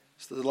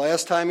 It's the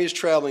last time he's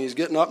traveling. He's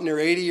getting up near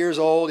 80 years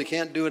old. He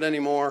can't do it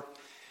anymore.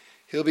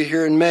 He'll be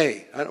here in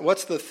May.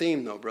 What's the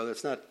theme, though, brother?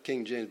 It's not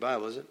King James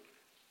Bible, is it?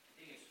 I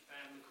think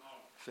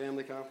it's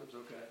Family Conference?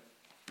 Okay.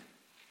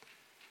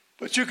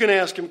 But you can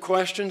ask him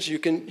questions. You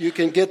can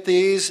get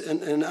these,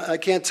 and I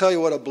can't tell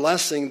you what a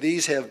blessing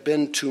these have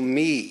been to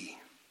me.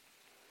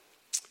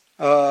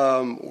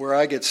 where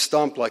I get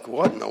stumped, like,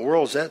 what in the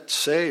world does that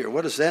say, or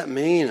what does that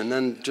mean? And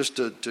then just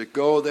to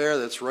go there,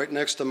 that's right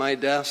next to my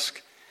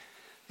desk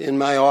in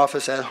my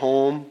office at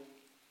home.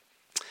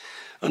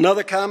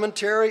 Another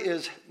commentary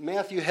is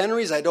Matthew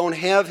Henry's. I don't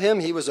have him.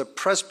 He was a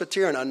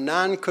Presbyterian, a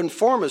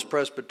nonconformist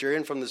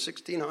Presbyterian from the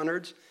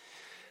 1600s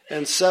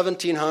and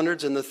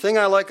 1700s. And the thing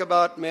I like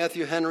about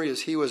Matthew Henry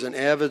is he was an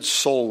avid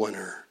soul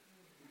winner.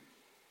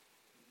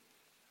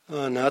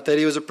 Not that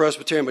he was a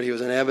Presbyterian, but he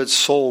was an avid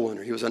soul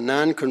winner. He was a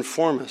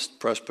nonconformist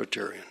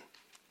Presbyterian.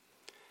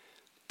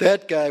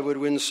 That guy would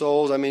win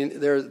souls. I mean,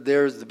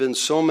 there's been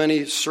so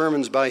many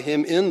sermons by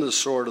him in the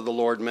Sword of the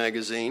Lord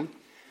magazine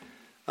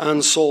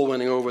on soul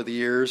winning over the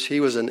years.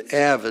 He was an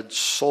avid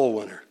soul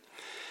winner.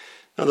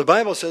 Now, the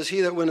Bible says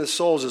he that winneth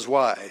souls is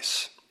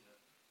wise.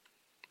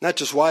 Not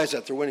just wise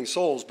that they're winning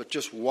souls, but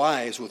just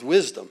wise with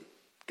wisdom.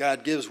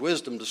 God gives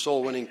wisdom to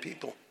soul winning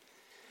people.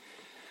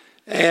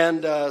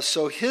 And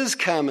so his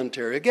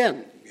commentary,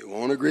 again, you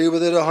won't agree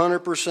with it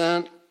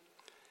 100%,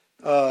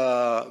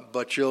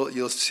 but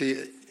you'll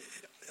see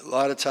a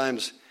lot of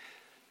times,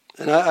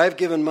 and I've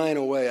given mine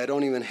away. I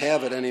don't even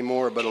have it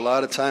anymore, but a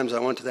lot of times I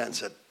went to that and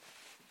said,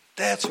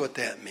 that's what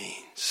that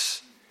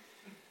means.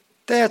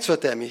 That's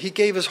what that means. He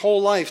gave his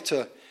whole life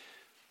to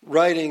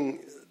writing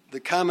the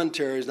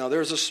commentaries. Now,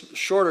 there's a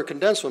shorter,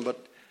 condensed one,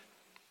 but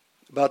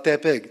about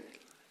that big.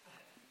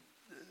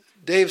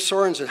 Dave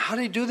Sorensen, how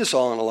did he do this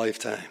all in a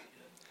lifetime?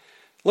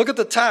 Look at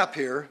the top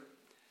here,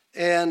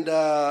 and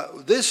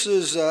this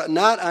is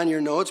not on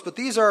your notes, but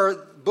these are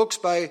books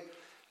by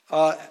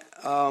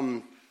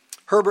Herbert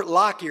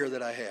Lockyer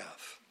that I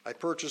have. I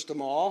purchased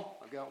them all.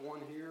 I've got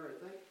one here,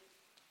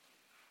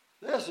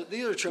 I think.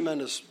 These are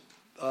tremendous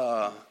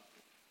on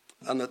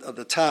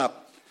the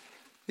top.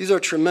 These are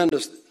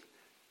tremendous.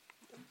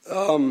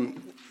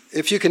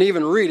 If you can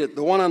even read it,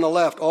 the one on the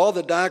left, All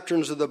the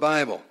Doctrines of the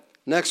Bible.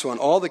 Next one,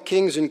 All the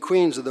Kings and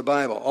Queens of the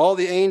Bible. All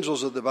the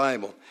Angels of the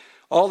Bible.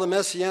 All the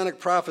Messianic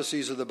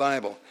prophecies of the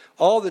Bible,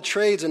 all the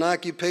trades and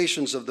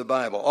occupations of the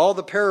Bible, all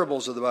the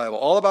parables of the Bible,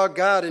 all about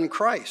God in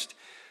Christ,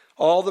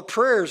 all the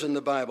prayers in the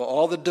Bible,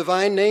 all the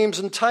divine names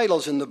and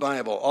titles in the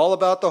Bible, all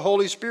about the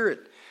Holy Spirit,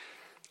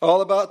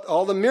 all about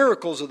all the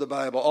miracles of the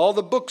Bible, all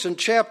the books and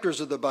chapters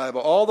of the Bible,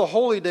 all the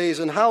holy days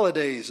and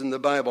holidays in the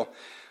Bible,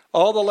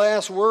 all the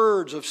last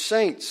words of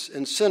saints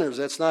and sinners,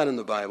 that's not in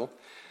the Bible,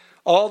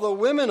 all the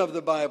women of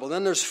the Bible.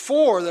 Then there's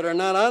 4 that are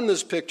not on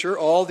this picture.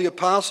 All the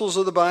apostles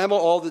of the Bible,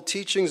 all the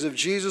teachings of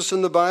Jesus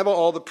in the Bible,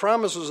 all the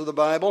promises of the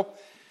Bible.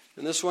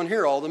 And this one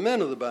here, all the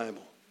men of the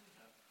Bible.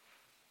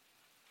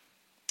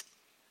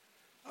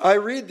 I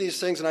read these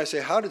things and I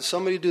say, how did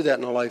somebody do that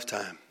in a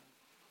lifetime?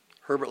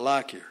 Herbert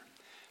Lockyer.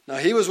 Now,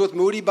 he was with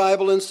Moody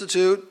Bible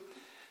Institute,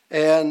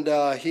 and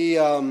he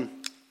died,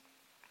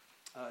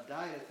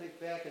 I think,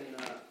 back in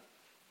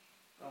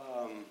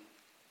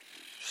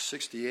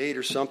 68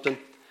 or something.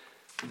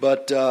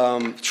 But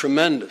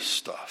tremendous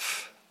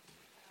stuff.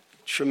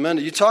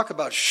 Tremendous. You talk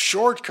about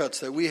shortcuts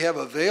that we have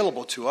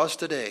available to us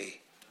today.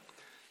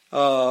 He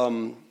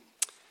died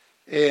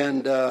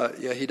in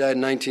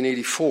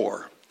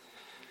 1984.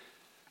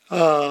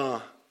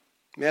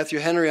 Matthew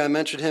Henry, I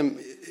mentioned him.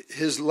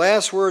 His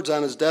last words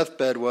on his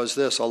deathbed was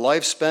this: a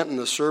life spent in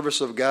the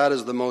service of God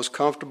is the most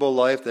comfortable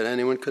life that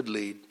anyone could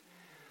lead.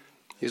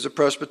 He's a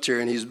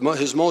Presbyterian.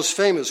 His most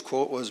famous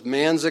quote was,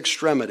 man's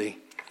extremity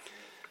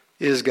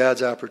is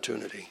God's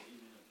opportunity.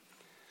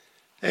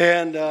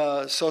 And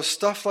so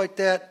stuff like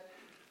that,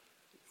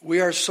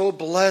 we are so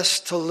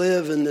blessed to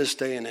live in this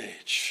day and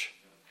age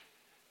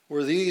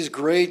where these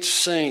great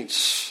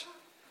saints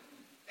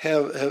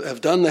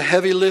have done the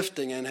heavy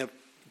lifting and have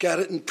got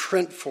it in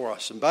print for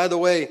us. And by the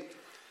way,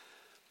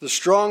 the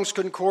Strong's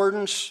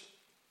Concordance,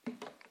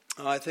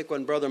 I think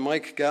when Brother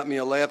Mike got me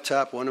a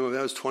laptop, that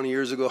was 20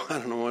 years ago, I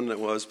don't know when it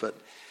was, but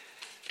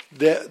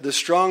the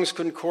Strong's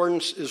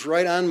Concordance is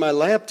right on my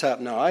laptop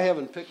now. I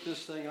haven't picked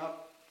this thing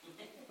up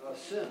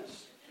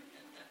since.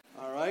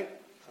 All right?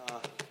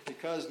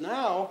 Because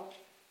now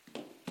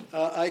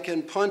I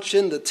can punch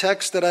in the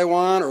text that I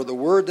want or the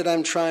word that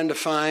I'm trying to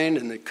find,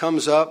 and it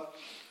comes up.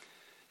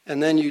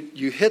 And then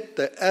you hit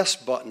the S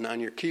button on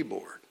your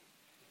keyboard.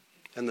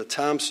 And the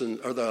Thompson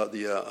or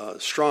the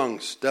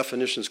Strong's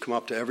definitions come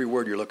up to every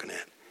word you're looking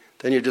at.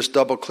 Then you just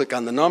double click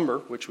on the number,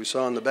 which we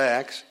saw in the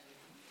backs,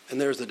 and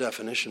there's the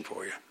definition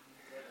for you.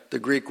 The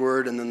Greek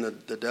word and then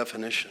the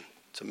definition.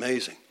 It's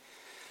amazing.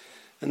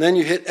 And then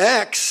you hit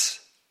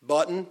X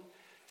button,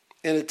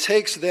 and it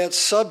takes that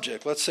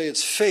subject. Let's say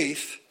it's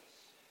faith,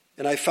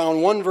 and I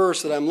found one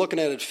verse that I'm looking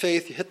at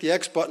faith. You hit the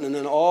X button, and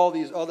then all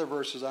these other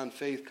verses on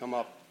faith come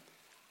up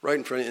right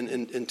in front of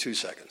you in 2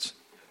 seconds.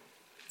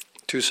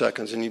 2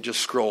 seconds, and you just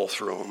scroll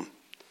through them.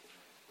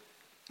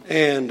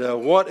 And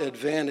what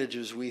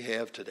advantages we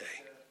have today.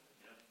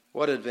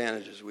 What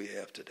advantages we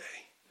have today.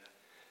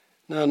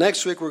 Now,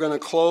 next week we're going to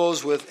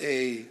close with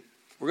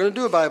we're going to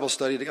do a Bible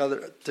study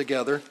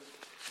together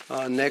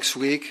next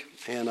week,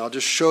 and I'll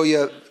just show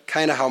you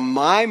kind of how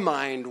my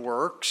mind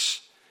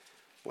works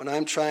when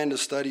I'm trying to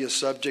study a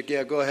subject.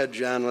 Yeah, go ahead,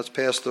 John. Let's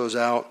pass those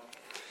out.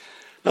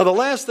 Now, the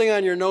last thing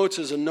on your notes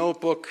is a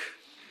notebook.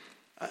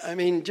 I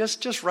mean,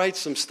 just write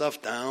some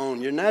stuff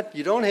down. You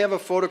don't have a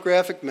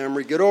photographic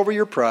memory. Get over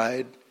your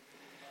pride.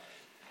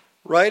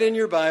 Write in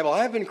your Bible.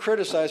 I've been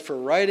criticized for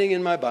writing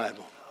in my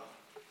Bible.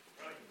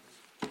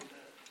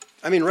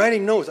 I mean,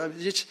 writing notes.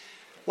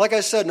 Like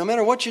I said, no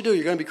matter what you do,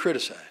 you're going to be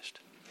criticized.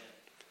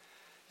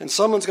 And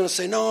someone's going to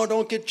say, no,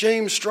 don't get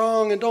James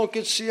Strong, and don't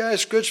get C.I.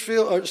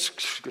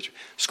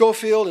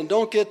 Scofield, and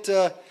don't get,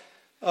 well,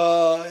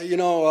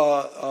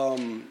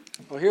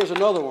 here's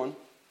another one.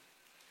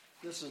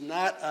 This is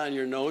not on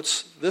your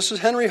notes. This is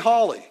Henry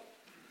Hawley.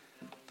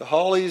 The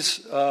Hawley's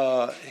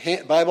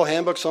Bible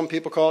Handbook. Some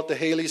people call it the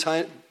Haley's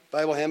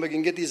Bible Handbook. You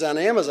can get these on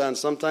Amazon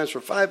sometimes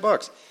for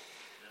 $5.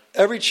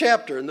 Every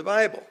chapter in the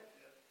Bible,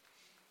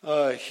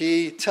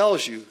 he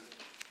tells you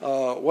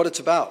what it's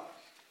about.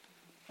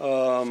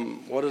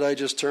 What did I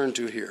just turn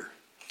to here?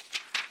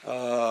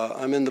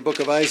 I'm in the book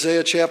of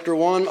Isaiah, chapter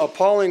 1,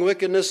 Appalling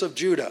Wickedness of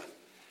Judah.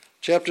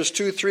 Chapters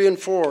 2, 3, and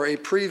 4, A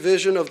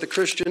Prevision of the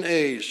Christian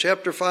Age.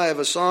 Chapter 5,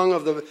 A Song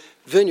of the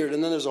Vineyard.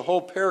 And then there's a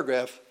whole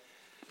paragraph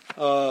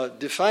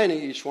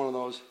defining each one of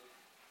those.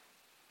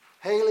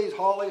 Haley's,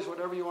 Hawley's,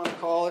 whatever you want to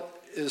call it,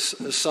 is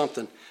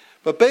something.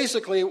 But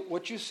basically,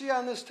 what you see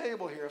on this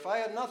table here, if I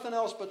had nothing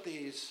else but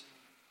these,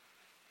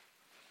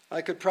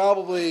 I could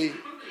probably,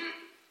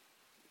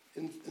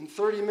 in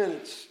 30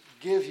 minutes,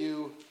 give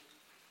you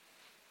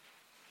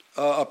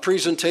a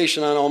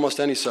presentation on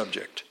almost any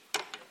subject.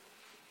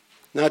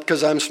 Not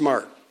because I'm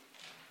smart,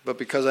 but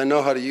because I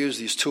know how to use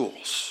these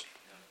tools.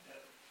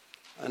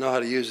 I know how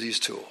to use these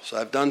tools.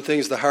 I've done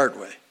things the hard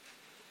way.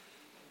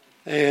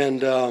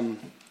 And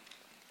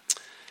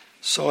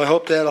so I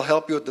hope that'll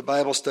help you with the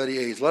Bible study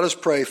aids. Let us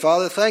pray.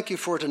 Father, thank you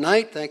for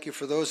tonight. Thank you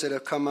for those that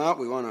have come out.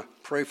 We want to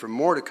pray for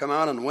more to come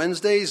out on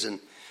Wednesdays, and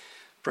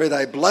pray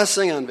thy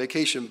blessing on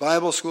Vacation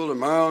Bible School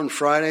tomorrow and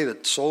Friday,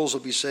 that souls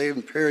will be saved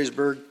in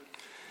Perrysburg.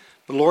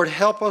 But Lord,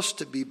 help us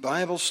to be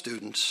Bible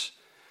students,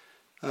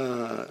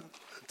 to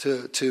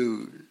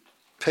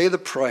pay the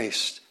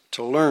price,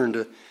 to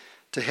learn,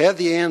 to have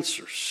the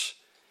answers,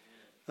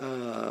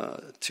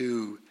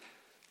 to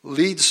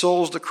lead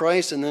souls to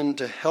Christ, and then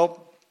to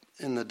help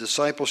in the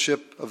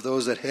discipleship of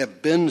those that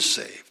have been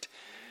saved.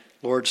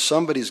 Lord,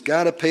 somebody's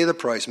got to pay the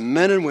price,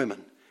 men and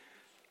women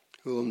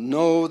who will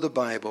know the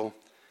Bible.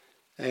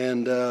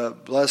 And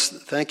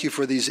thank you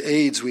for these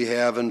aids we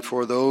have, and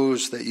for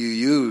those that you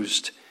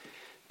used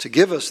to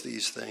give us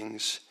these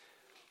things.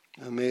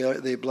 And may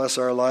they bless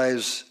our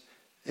lives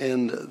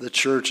and the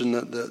church and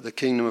the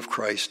kingdom of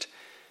Christ.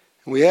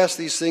 And we ask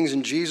these things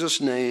in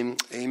Jesus' name.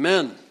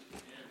 Amen.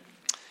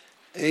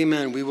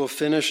 Amen. We will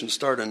finish and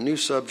start a new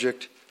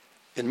subject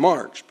in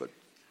March, but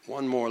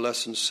one more,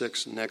 lesson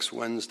 6, next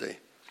Wednesday.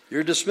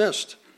 You're dismissed.